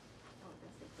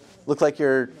 Look like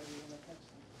you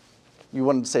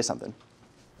wanted to say something.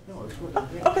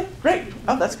 OK, great.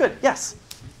 Oh, that's good. Yes?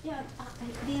 Yeah,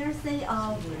 there's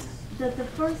the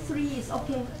first three is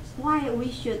okay. Why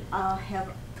we should have,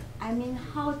 I mean,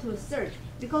 how to search?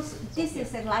 Because this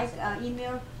is like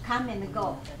email come and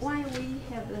go. Why we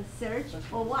have a search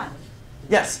or what?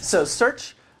 Yes, so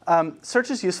search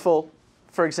is useful,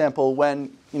 for example,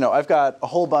 when I've got a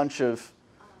whole bunch of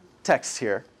text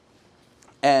here,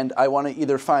 and I want to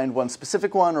either find one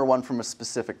specific one or one from a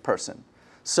specific person.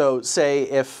 So say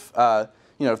if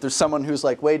if there's someone who's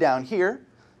like way down here,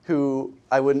 who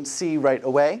I wouldn't see right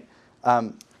away,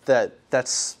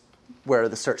 that's where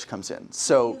the search comes in.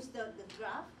 So Use the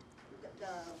graph.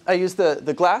 I use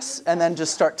the glass and then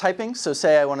just start typing. So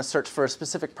say I want to search for a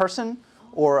specific person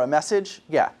or a message.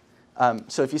 Yeah.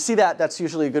 So if you see that, that's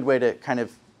usually a good way to kind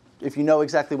of, if you know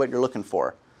exactly what you're looking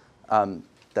for,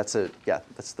 that's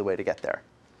the way to get there.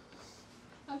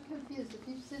 I'm confused. If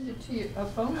you send it to a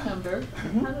phone number,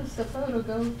 how does the photo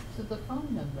go to the phone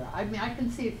number? I mean, I can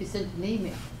see if you sent an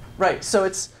email. Right. So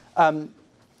it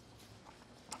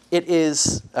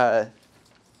is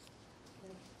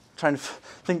trying to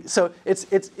think. So it's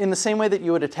in the same way that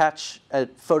you would attach a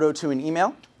photo to an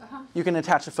email. You can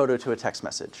attach a photo to a text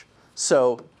message.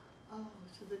 So. Oh,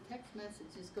 so the text message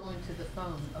is going to the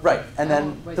phone. Okay. Right, and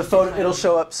then the photo, it'll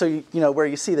show up. So where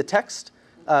you see the text,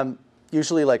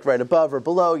 usually like right above or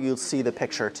below, you'll see the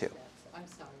picture too. I'm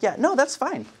sorry. Yeah, no, that's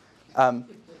fine.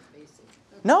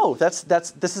 No, this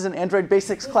is an Android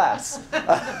Basics class.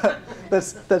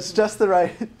 That's just the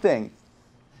right thing.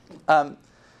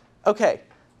 Okay,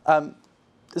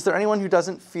 is there anyone who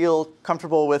doesn't feel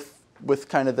comfortable with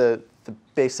kind of the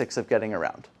basics of getting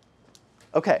around?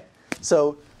 Okay,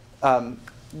 so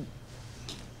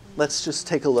let's just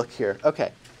take a look here.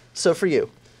 Okay, so for you,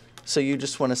 so you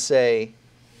just want to say,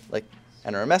 like,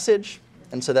 enter a message,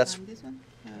 and so that's. This one?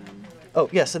 Oh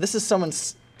yeah, so this is someone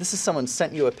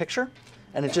sent you a picture,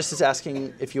 and it just is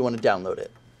asking if you want to download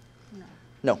it. No.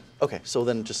 No. Okay, so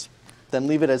then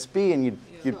leave it as B, and you.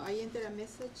 So I enter a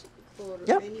message for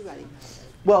anybody.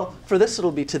 Well, for this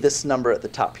it'll be to this number at the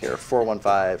top here,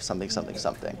 415 something something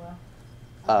something.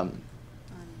 I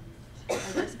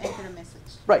just enter a message.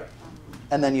 Right,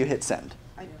 and then you hit send.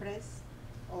 I press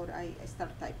or I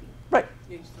start typing. Right.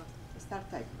 Start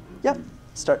typing. Yep.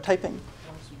 Start typing.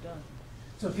 Once you're done.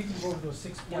 So if you can go over those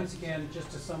 6 points again, just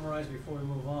to summarize before we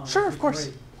move on. Sure, that'd of be course.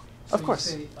 great. Of So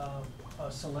course. you say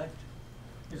select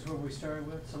is where we started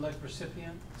with. Select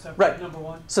recipient. Is that Right. number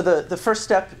one? So the first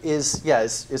step is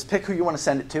pick who you want to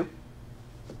send it to,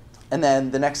 and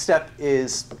then the next step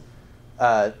is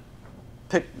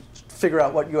figure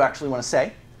out what you actually want to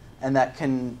say, and that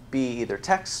can be either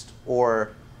text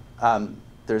or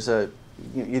there's either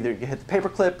you hit the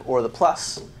paperclip or the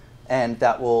plus, and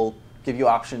that will give you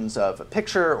options of a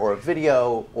picture or a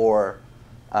video, or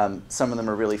some of them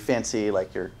are really fancy,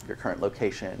 like your current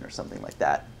location or something like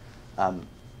that.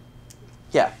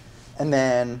 Yeah, and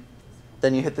then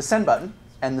you hit the send button,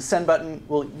 and the send button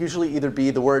will usually either be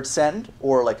the word send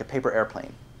or like a paper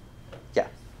airplane. Yeah.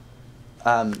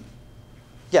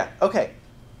 Yeah, okay.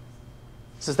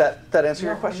 So does that answer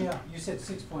your question? Yeah, you said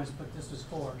 6 points, but this was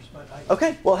 4. But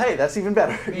Okay, well, hey, that's even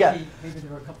better. Yeah. Maybe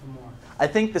there were a couple more. I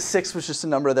think the 6 was just a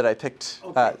number that I picked.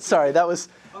 Okay. Sorry, that was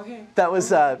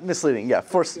misleading. Yeah,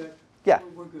 Good. Yeah.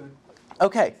 We're good.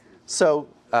 Okay, so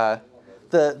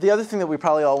the other thing that we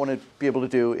probably all want to be able to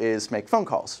do is make phone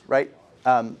calls, right?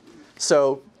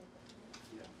 So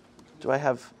do I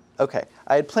have? Okay,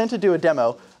 I had planned to do a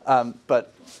demo,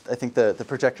 but I think the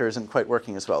projector isn't quite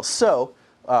working as well. So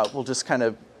we'll just kind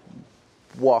of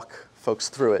walk folks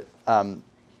through it.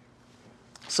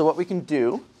 So what we can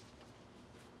do,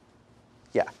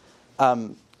 yeah.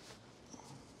 Why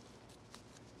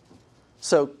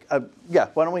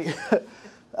don't we?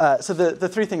 So the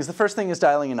 3 things. The first thing is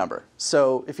dialing a number.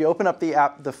 So if you open up the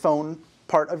app, the phone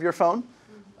part of your phone,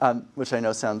 which I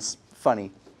know sounds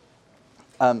funny,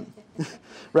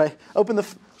 right? Open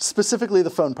specifically the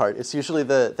phone part. It's usually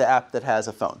the app that has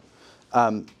a phone.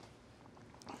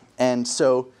 And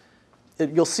so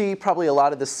you'll see probably a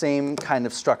lot of the same kind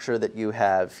of structure that you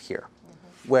have here,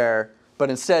 but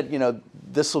instead,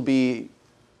 this will be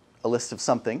a list of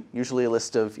something, usually a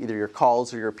list of either your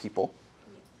calls or your people.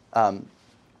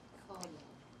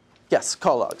 Yes,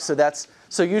 call log.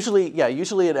 So usually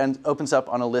it opens up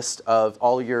on a list of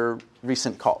all your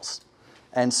recent calls.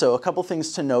 And so a couple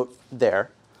things to note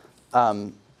there.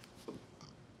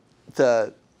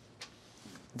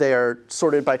 They are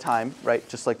sorted by time, right?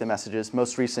 Just like the messages.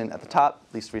 Most recent at the top,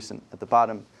 least recent at the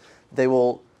bottom. They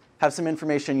will have some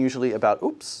information usually about,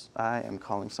 oops, I am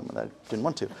calling someone that I didn't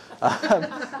want to.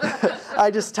 I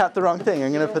just tapped the wrong thing.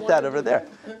 I'm going to put that over there.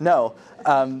 No.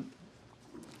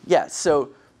 Yeah, so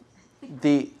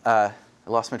I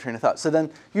lost my train of thought. So then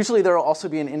usually there will also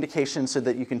be an indication so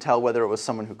that you can tell whether it was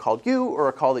someone who called you or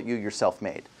a call that you yourself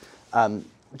made.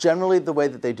 Generally, the way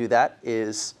that they do that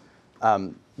is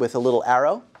with a little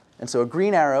arrow. And so a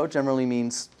green arrow generally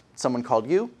means someone called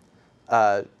you.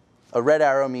 A red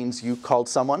arrow means you called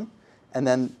someone. And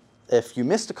then if you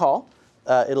missed a call,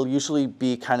 it'll usually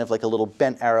be kind of like a little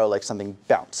bent arrow, like something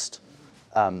bounced.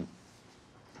 And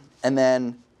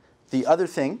then the other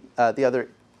thing, the other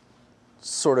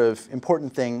sort of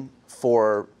important thing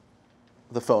for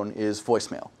the phone is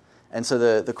voicemail. And so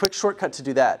the quick shortcut to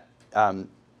do that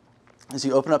is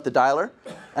you open up the dialer,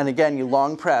 and again, you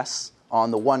long press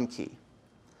on the 1 key.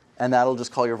 And that'll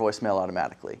just call your voicemail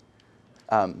automatically.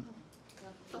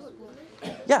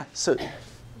 Yeah, so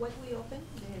What we open?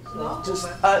 just,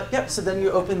 yep, so then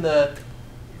you open the,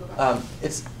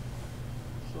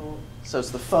 so it's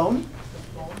the phone.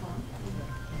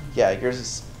 Yeah, yours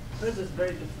is, Hers is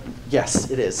very different. yes,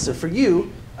 it is. So for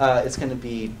you, it's going to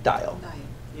be dial.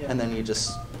 Yeah. And then you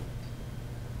just,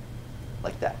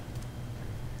 like that.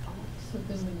 So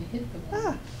then when you hit the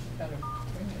one, you gotta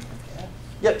bring it like that.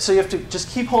 Yep, so you have to just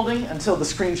keep holding until the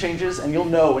screen changes, and you'll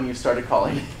know when you've started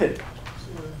calling it.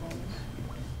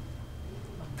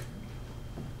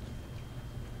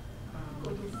 Go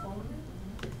to phone?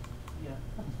 Yeah.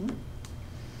 Mhm.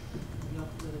 You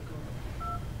have to let it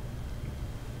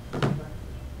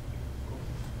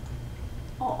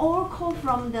go. All call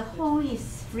from the home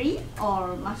is free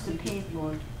or must pay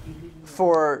for?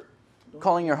 For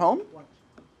calling your home?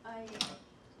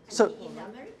 So, In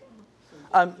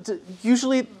America?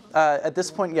 usually at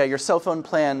this point, yeah, your cell phone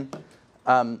plan,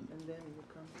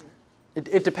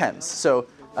 it depends. So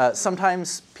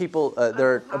sometimes people, there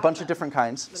are a bunch of different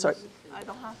kinds. Sorry. I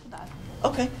don't have that.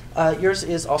 Okay. Yours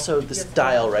is also this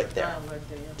dial right there. Dial right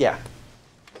there, yeah.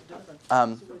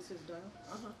 Yeah. See what it says dial?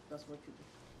 That's what you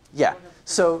do. Yeah.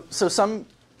 So some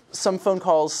phone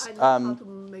calls, I know how to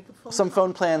make a phone some call.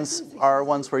 phone plans are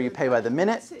ones where you pay by the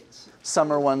minute.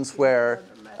 Some are ones where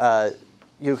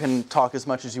you can talk as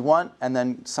much as you want, and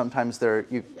then sometimes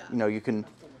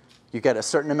you get a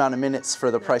certain amount of minutes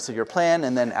for the price of your plan,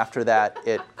 and then after that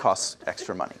it costs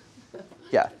extra money.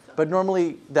 Yeah, but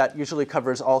normally that usually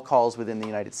covers all calls within the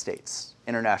United States.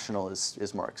 International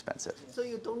is more expensive. So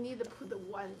you don't need to put the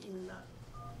one in the,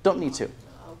 Don't need to,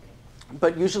 okay.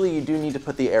 but usually you do need to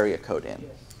put the area code in.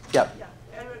 Yep, Yeah,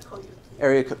 area code you.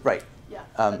 area code, right. Yeah,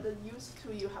 Um, but the used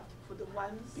to you have to put the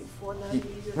one before the.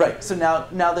 Right. So now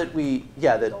that you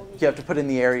have to put in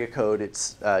the area code,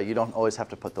 it's you don't always have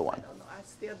to put the I one. don't know, I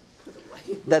still put the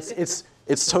one. That's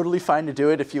it's totally fine to do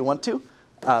it if you want to.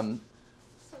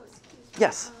 So, excuse me.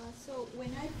 Yes. So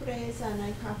when I press and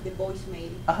I have the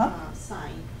voicemail Uh-huh.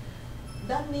 sign,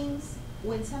 that means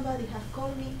when somebody has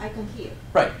called me, I can hear.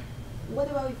 Right. What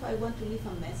about if I want to leave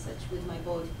a message with my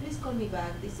voice? Please call me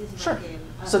back. This is Sure. my game.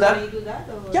 So can that- I do that?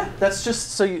 Or Yeah. That's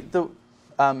just so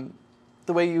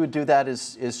the way you would do that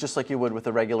is just like you would with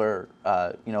a regular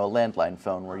a landline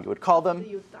phone where you would call them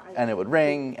and it would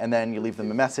ring and then you leave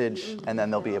them a message and then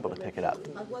they'll be able to pick it up.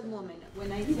 At what moment?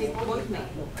 When I say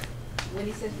voicemail. When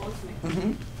it says voicemail.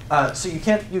 Mm-hmm. So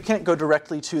you can't go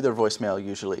directly to their voicemail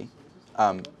usually,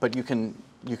 but you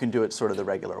can do it sort of the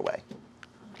regular way.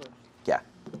 Yeah.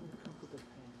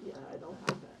 Yeah, I don't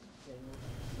have that.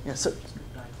 Yeah. So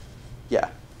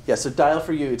yeah. So dial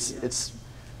for you. It's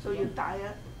So you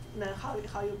dial, then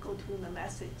how you go to the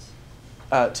message?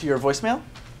 to your voicemail.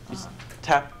 You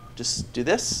tap. Just do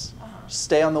this.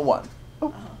 Stay on the 1.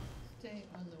 Stay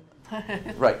on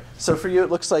the. Right. So for you, it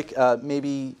looks like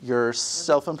maybe your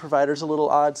cell phone provider's a little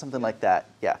odd, something like that.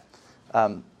 Yeah.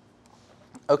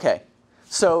 Okay.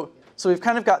 So we've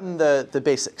kind of gotten the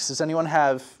basics. Does anyone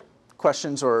have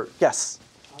questions or yes?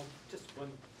 Just one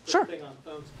Sure. quick thing on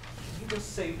phones. Can you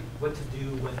just say what to do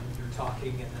when you're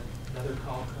talking and then another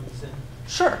call comes in?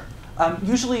 Sure.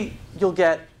 Usually you'll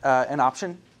get an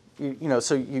option.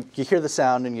 So you hear the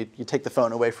sound and you take the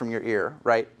phone away from your ear,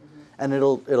 right? And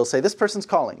it'll say, this person's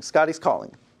calling, Scotty's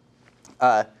calling.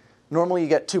 Normally you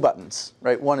get 2 buttons,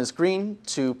 right? One is green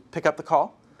to pick up the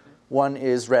call. One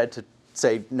is red to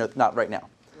say, no, not right now.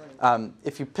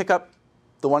 If you pick up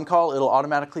the one call, it'll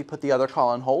automatically put the other call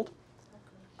on hold.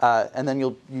 And then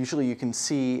you'll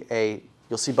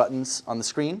see buttons on the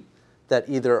screen that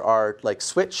either are like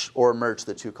switch or merge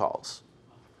the 2 calls.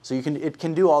 So it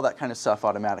can do all that kind of stuff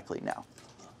automatically now.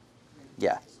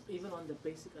 Yeah. Even on the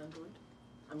basic Android?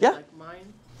 I mean, Yeah. like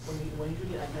mine, when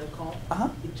usually I get a call, Uh-huh.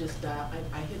 it just dial,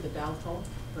 I hit the dial tone,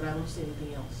 but I don't see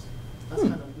anything else. That's Hmm.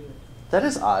 kind of weird. That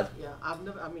is odd. Yeah,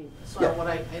 so Yeah. what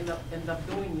I end up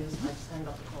doing is I just hang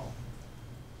up the call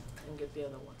and get the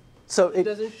other one. So It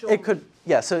doesn't show it could,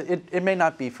 yeah, so it may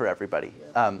not be for everybody.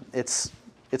 It's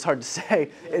hard to say.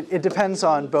 Yeah. It depends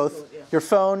on both Yeah. your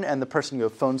phone and the person you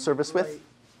have phone service with. Right.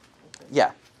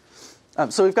 Okay. Yeah.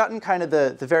 So we've gotten kind of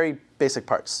the very basic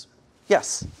parts.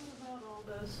 Yes? What about all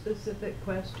those specific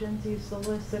questions you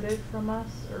solicited from us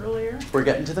earlier? We're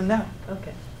getting to them now.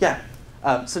 Okay. Yeah.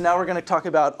 So now we're going to talk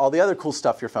about all the other cool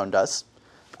stuff your phone does.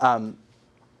 And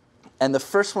the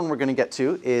first one we're going to get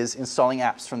to is installing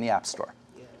apps from the App Store.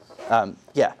 Yes.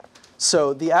 Yeah.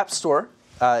 So the App Store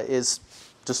is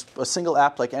just a single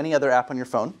app like any other app on your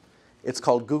phone. It's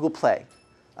called Google Play.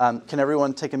 Can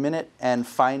everyone take a minute and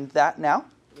find that now?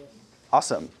 Yes.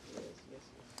 Awesome. Yes.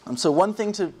 Yes. So one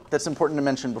thing that's important to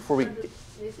mention before we...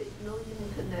 They say no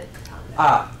internet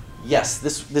connection. Yes,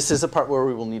 this is a part where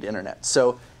we will need internet.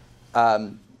 So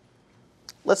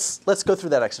let's go through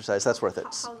that exercise. That's worth it.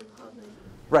 How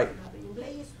Right.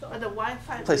 But the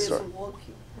Wi-Fi Play is Store.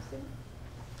 working.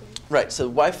 Right. So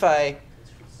Wi-Fi.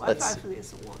 Wi-Fi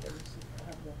is working.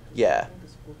 Yeah.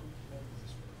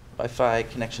 Wi-Fi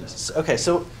connections. Okay.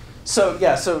 So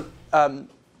yeah. So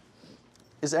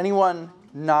is anyone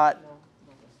not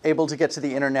able to get to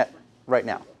the internet right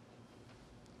now?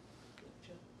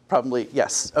 Probably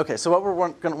yes. Okay. So what we're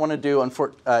going to want to do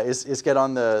is get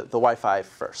on the Wi-Fi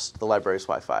first, the library's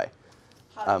Wi-Fi.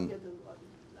 How do you get the library?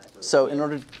 So in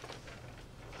order,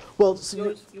 well, so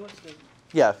Yours is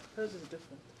yeah. hers is different.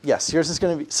 Yes, yours is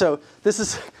going to be, so this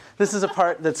is a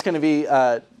part that's going to be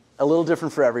a little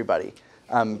different for everybody.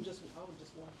 I would just watch.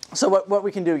 So what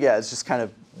we can do, yeah, is just kind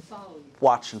of Follow you.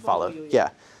 watch and follow. Follow you, Yeah.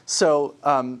 So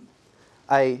what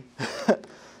I'm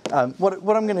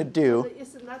going to do, But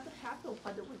it's not happen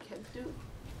what we can do.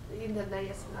 The internet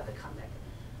is not connected.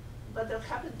 But it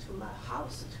happened to my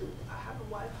house too. I have a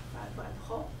Wi-Fi at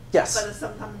home. Yes. But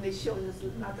sometimes they show it's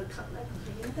not connected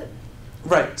to the internet.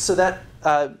 right, so that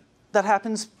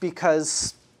happens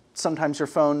because sometimes your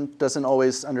phone doesn't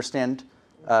always understand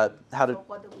how to, So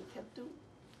what we can do?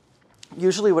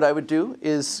 usually what I would do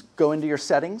is go into your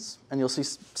settings and you'll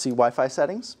see Wi-Fi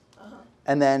settings.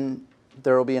 And then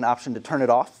there will be an option to turn it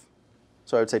off.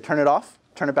 So I would say turn it off,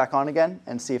 turn it back on again,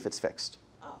 and see if it's fixed.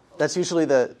 Oh, That's usually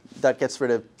that gets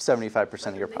rid of 75%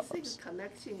 of your But problems. they say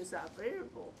connection is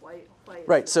available. Why is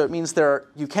Right, it- so it means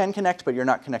you can connect, but you're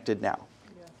not connected now.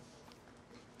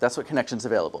 That's what connections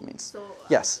available means. So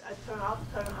Yes. I turn off,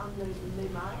 turn on the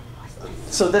mic.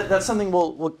 So that's something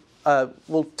we'll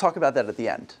talk about that at the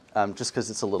end, just because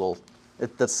it's a little,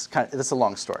 that's a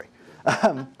long story.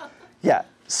 Yeah.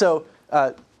 So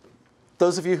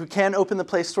those of you who can open the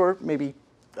Play Store, maybe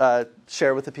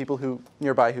share with the people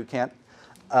nearby who can't.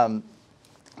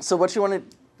 So what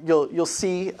you'll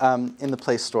see in the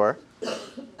Play Store,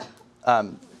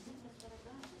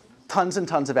 tons and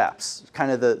tons of apps,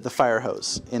 kind of the fire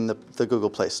hose in the Google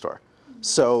Play Store.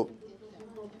 So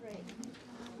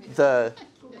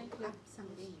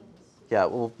yeah,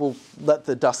 we'll let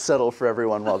the dust settle for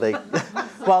everyone while they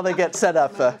while they get set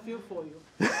up. I feel for you.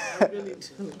 I really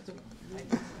do.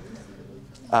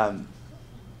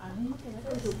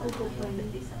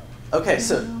 Okay,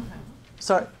 so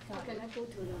sorry. Can I go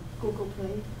to the Google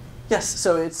Play? Yes,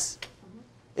 so it's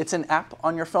an app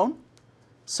on your phone.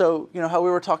 So you know how we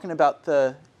were talking about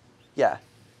yeah.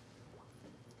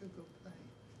 Google Play.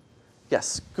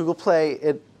 Yes, Google Play.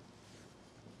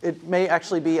 It may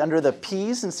actually be under the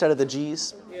P's instead of the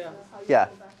G's. Yeah. Yeah.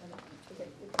 Okay,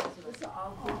 this is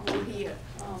all Google here.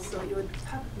 So you would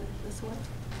tap this one,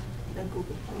 then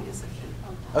Google Play is here.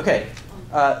 Okay.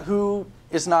 Who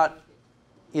is not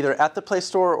either at the Play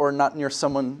Store or not near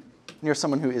someone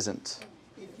who isn't?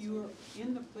 If you're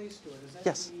in the Play Store, does that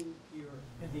Yes. mean you're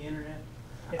in the internet?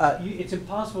 It's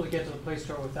impossible to get to the Play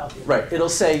Store without the internet. Right. It'll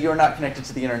say you're not connected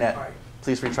to the internet. All right.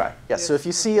 Please retry. Yes. So if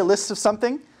you see a list of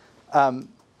something,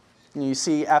 you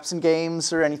see apps and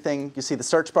games or anything, you see the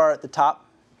search bar at the top.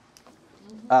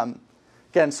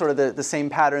 Again, sort of the same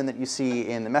pattern that you see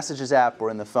in the Messages app or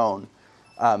in the phone.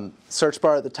 Search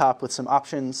bar at the top with some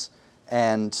options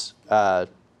and then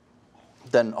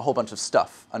a whole bunch of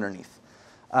stuff underneath.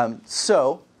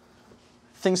 So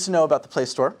things to know about the Play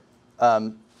Store.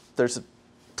 There's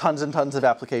tons and tons of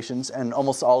applications, and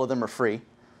almost all of them are free.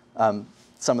 Some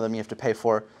of them you have to pay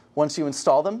for. Once you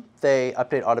install them, they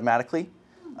update automatically.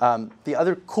 The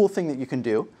other cool thing that you can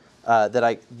do that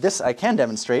I can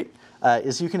demonstrate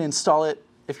is you can install it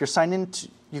if you're signed in.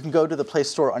 You can go to the Play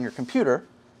Store on your computer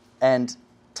and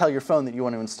tell your phone that you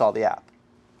want to install the app.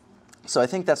 So I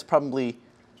think that's probably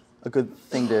a good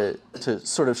thing to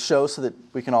sort of show so that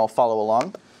we can all follow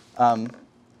along.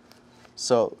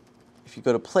 So if you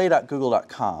go to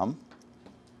play.google.com,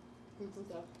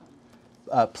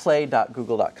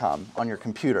 play.google.com on your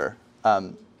computer,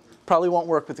 probably won't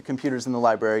work with the computers in the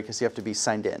library because you have to be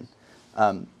signed in.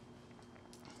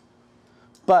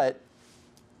 But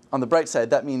on the bright side,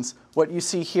 that means what you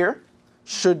see here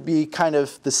should be kind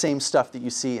of the same stuff that you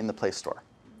see in the Play Store.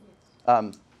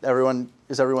 Is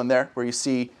everyone there? Where you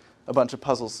see a bunch of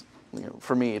puzzles. You know,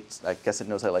 for me, I guess it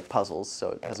knows I like puzzles, so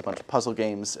it has a bunch of puzzle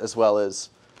games as well as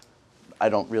I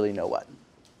don't really know what.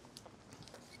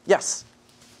 Yes?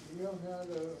 Do you know how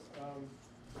to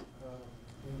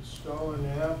install an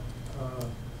app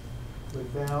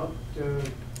without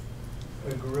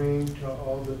agreeing to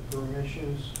all the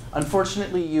permissions?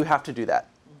 Unfortunately, you have to do that.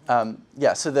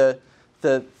 Yeah, so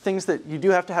the things that you do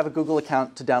have to have a Google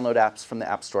account to download apps from the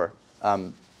App Store.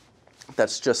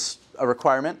 That's just a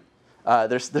requirement.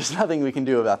 There's nothing we can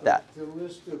do about that. The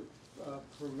list of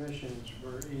permissions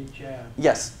for each app.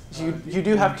 Yes, you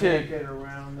do have to. You can't get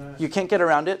around that. You can't get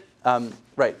around it,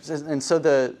 right? And so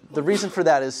the reason for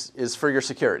that is for your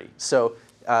security. So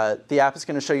the app is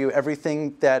going to show you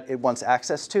everything that it wants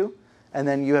access to, and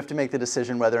then you have to make the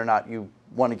decision whether or not you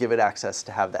want to give it access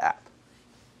to have the app.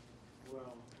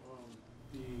 Well,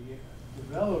 the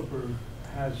developer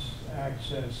has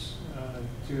access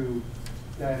to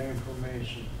that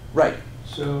information. Right.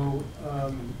 So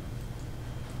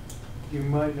you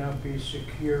might not be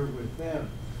secure with them.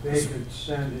 They could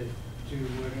send it to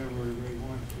whatever they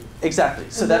want to. Exactly.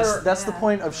 So that's the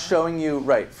point of showing you,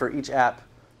 right, for each app,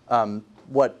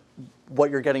 what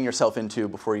you're getting yourself into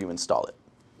before you install it.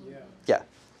 Yeah. Yeah.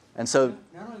 And so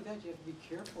not only that, you have to be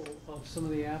careful of some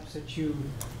of the apps that you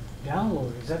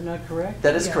download. Is that not correct?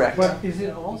 That is correct. But is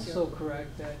it also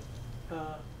correct that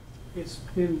it's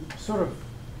been sort of,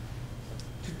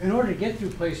 in order to get through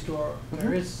Play Store,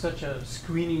 there is such a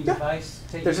screening device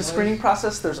taking There's a place? screening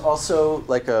process. There's also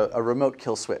like a remote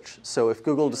kill switch. So if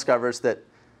Google discovers that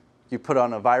you put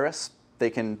on a virus, they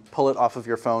can pull it off of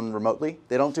your phone remotely.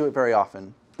 They don't do it very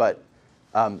often, but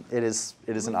it is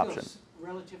an option.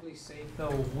 Relatively safe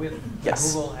though with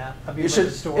Yes. the Google app. I mean, You with should,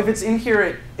 the store. if it's in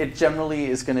here, it generally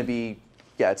is going to be,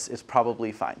 yeah, it's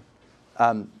probably fine.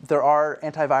 There are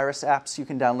antivirus apps you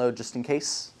can download just in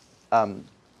case.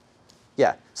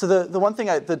 Yeah. So the one thing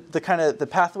the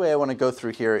pathway I want to go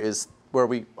through here is where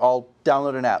we all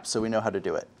download an app so we know how to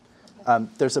do it.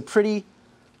 There's a pretty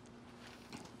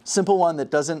simple one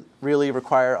that doesn't really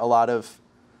require a lot of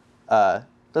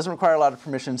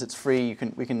permissions. It's free.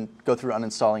 We can go through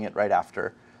uninstalling it right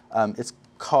after. It's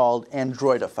called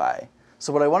Androidify.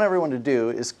 So what I want everyone to do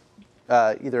is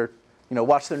either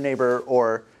watch their neighbor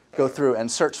or go through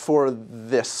and search for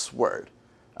this word.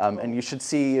 And you should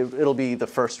see it'll be the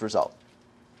first result.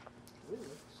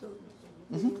 So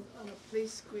on a play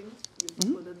screen,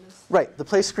 you put in this. Right. The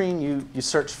play screen, you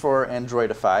search for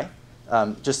Androidify,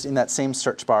 just in that same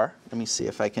search bar. Let me see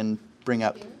if I can bring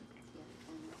up. I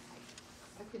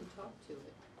can talk to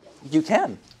it. You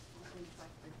can.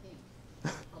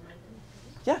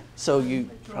 Yeah. So you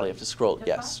probably have to scroll.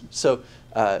 Yes. So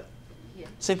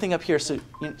same thing up here. So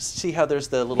you see how there's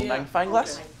the little magnifying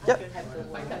glass? Yep.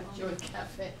 I got Joy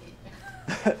Cafe.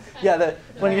 Yeah.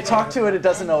 When you talk to it, it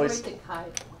doesn't always.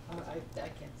 I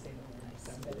can't say the nice.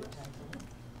 I'm better typing.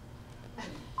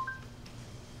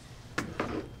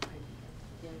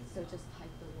 Yeah, so just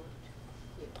type the word.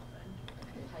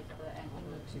 Type the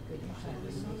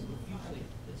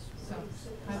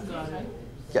Android.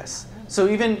 Yes. So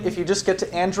even if you just get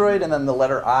to Android and then the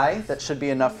letter I, that should be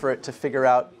enough for it to figure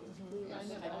out.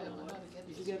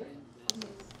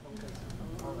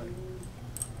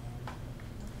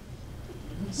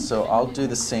 So I'll do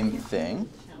the same thing.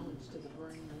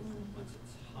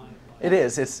 It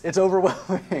is. It's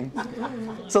overwhelming.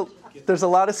 So there's a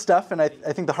lot of stuff, and I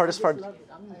think the hardest part.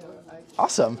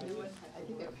 Awesome.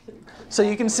 So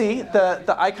you can see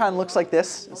the icon looks like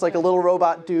this. It's like a little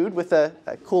robot dude with a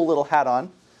cool little hat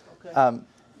on.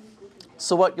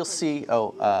 So what you'll see.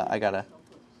 Oh, I gotta.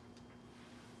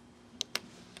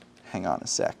 Hang on a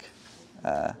sec.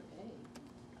 How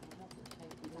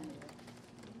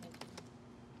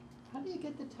do you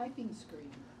get the typing screen?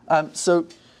 So,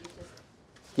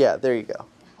 yeah, there you go.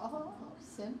 Oh,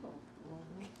 simple.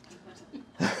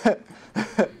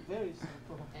 Very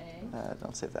simple.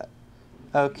 Don't save that.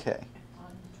 Okay.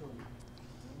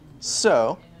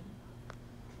 So,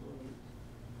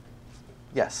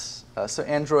 yes. So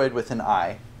Android with an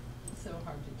I. It's so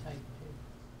hard to type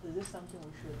too. Is this something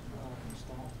we should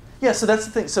install? Yeah, so that's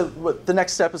the thing. So the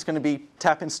next step is going to be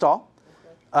tap install.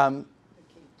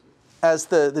 As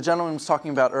the gentleman was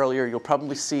talking about earlier, you'll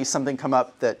probably see something come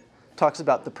up that talks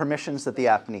about the permissions that the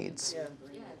app needs. Yeah.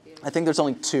 I think there's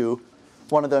only two.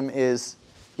 One of them is,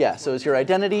 so it's your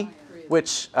identity,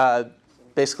 which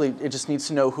basically it just needs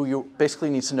to know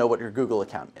what your Google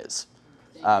account is.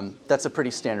 That's a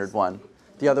pretty standard one.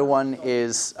 The other one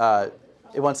is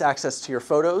it wants access to your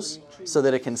photos so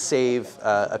that it can save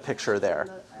a picture there.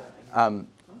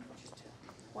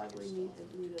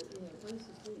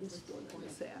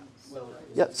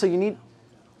 Yeah, so you need.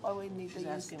 Why we need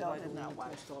to install it now? Why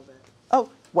install that? Oh,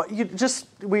 what you just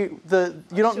you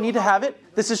don't need to have it.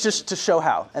 This is just to show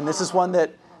how, and this is one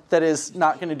that is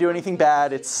not going to do anything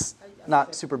bad. It's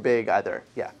not super big either.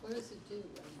 Yeah. What does it do?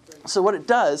 So what it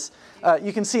does,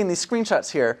 you can see in these screenshots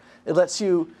here, it lets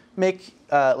you make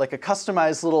like a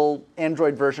customized little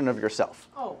Android version of yourself.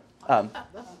 Oh, that's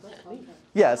neat.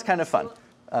 Yeah, it's kind of fun. You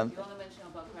want to mention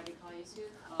about credit card issue?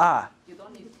 You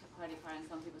don't need credit card, and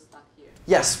some people stuck here.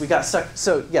 Yes, we got stuck.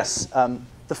 So yes,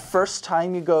 the first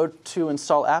time you go to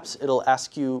install apps, it'll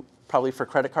ask you probably for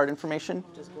credit card information.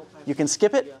 You can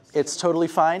skip it. It's totally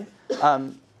fine.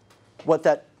 What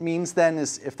that means then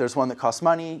is if there's one that costs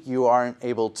money, you aren't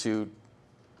able to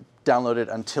download it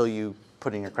until you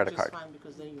put in your credit card. Fine,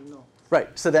 because then you know. Right.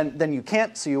 So then you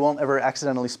can't, so you won't ever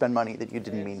accidentally spend money that you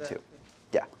didn't mean to.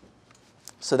 Yeah.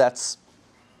 So that's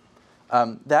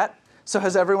that. So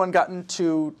has everyone gotten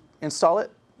to install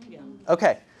it? Yeah.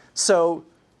 OK. So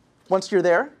once you're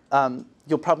there,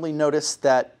 you'll probably notice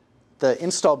that the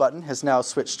install button has now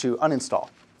switched to uninstall.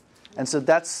 And so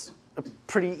that's a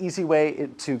pretty easy way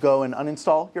to go and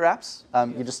uninstall your apps.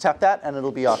 You just tap that, and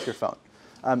it'll be off your phone.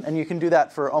 And you can do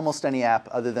that for almost any app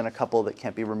other than a couple that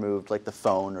can't be removed, like the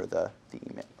phone or the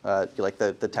email, like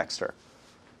the texter.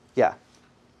 Yeah.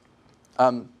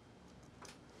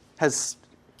 Has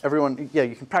everyone, yeah,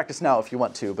 you can practice now if you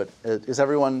want to, but is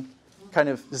everyone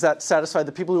does that satisfy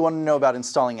the people who want to know about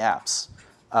installing apps?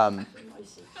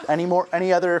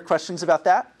 Any other questions about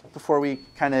that before we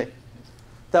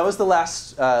that was the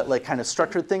last like kind of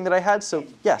structured thing that I had, so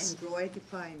yes.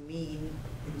 Androidify mean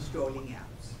installing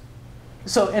apps.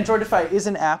 So Androidify is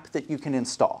an app that you can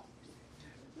install.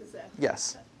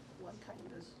 Yes. What kind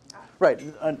of app?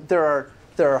 Right. There are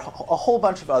a whole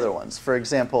bunch of other ones. For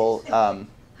example,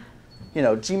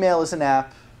 Gmail is an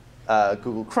app.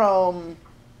 Google Chrome.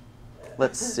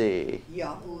 Let's see.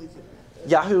 Yahoo is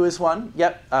Yahoo is one.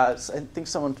 Yep. So I think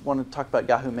someone wanted to talk about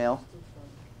Yahoo Mail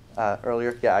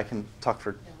earlier. Yeah, I can talk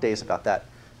for days about that.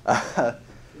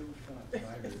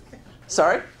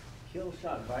 Sorry?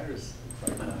 Killshot virus.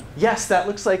 Yes, that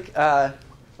looks like a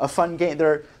fun game.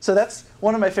 So that's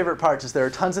one of my favorite parts is there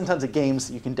are tons and tons of games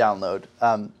that you can download,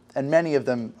 and many of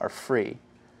them are free.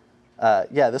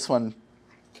 Yeah, this one,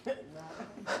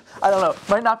 I don't know,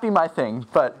 might not be my thing,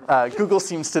 but Google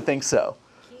seems to think so.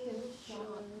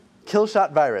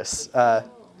 Killshot virus.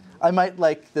 I might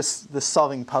like this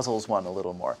solving puzzles one a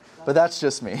little more, but that's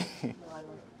just me.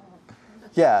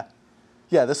 Yeah,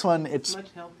 this one, it's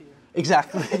much healthier.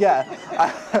 Exactly. Yeah.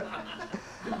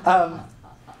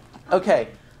 Okay,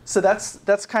 so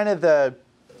that's kind of the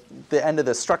end of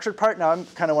the structured part. Now I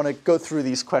kind of want to go through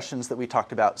these questions that we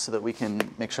talked about so that we can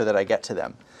make sure that I get to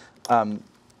them.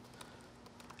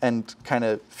 And kind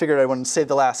of figured I wanted to save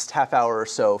the last half hour or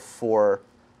so for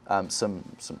some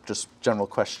just general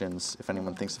questions if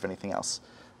anyone thinks of anything else.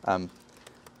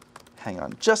 Hang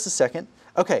on just a second.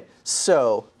 Okay,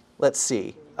 so let's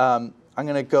see. I'm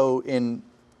going to go in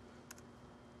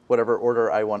whatever order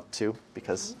I want to,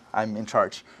 because I'm in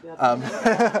charge.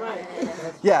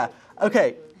 Yeah,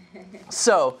 OK.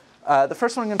 So the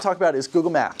first one I'm going to talk about is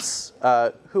Google Maps.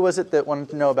 Who was it that wanted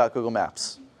to know about Google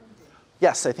Maps?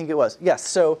 Yes, I think it was. Yes,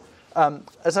 so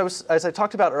as I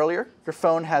talked about earlier, your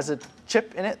phone has a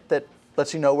chip in it that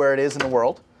lets you know where it is in the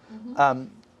world. Mm-hmm.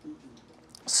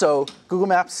 So Google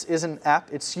Maps is an app.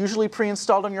 It's usually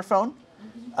pre-installed on your phone.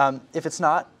 If it's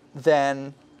not,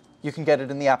 then you can get it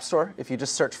in the App Store. If you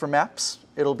just search for Maps,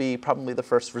 it'll be probably the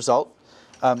first result.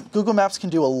 Google Maps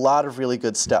can do a lot of really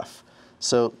good stuff.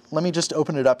 So let me just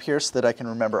open it up here so that I can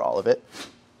remember all of it.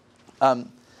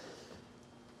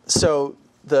 So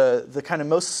the kind of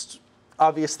most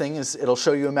obvious thing is it'll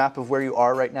show you a map of where you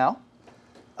are right now.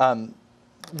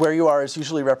 Where you are is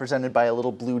usually represented by a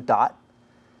little blue dot.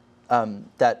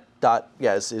 That dot,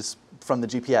 is from the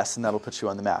GPS, and that'll put you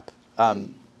on the map.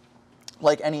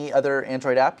 Like any other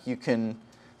Android app, you can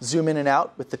zoom in and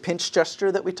out with the pinch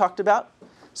gesture that we talked about.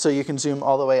 So you can zoom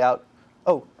all the way out.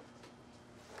 Oh.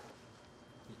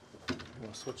 You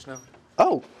want to switch now?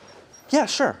 Oh, yeah,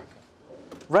 sure.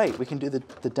 Right, we can do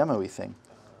the demo-y thing.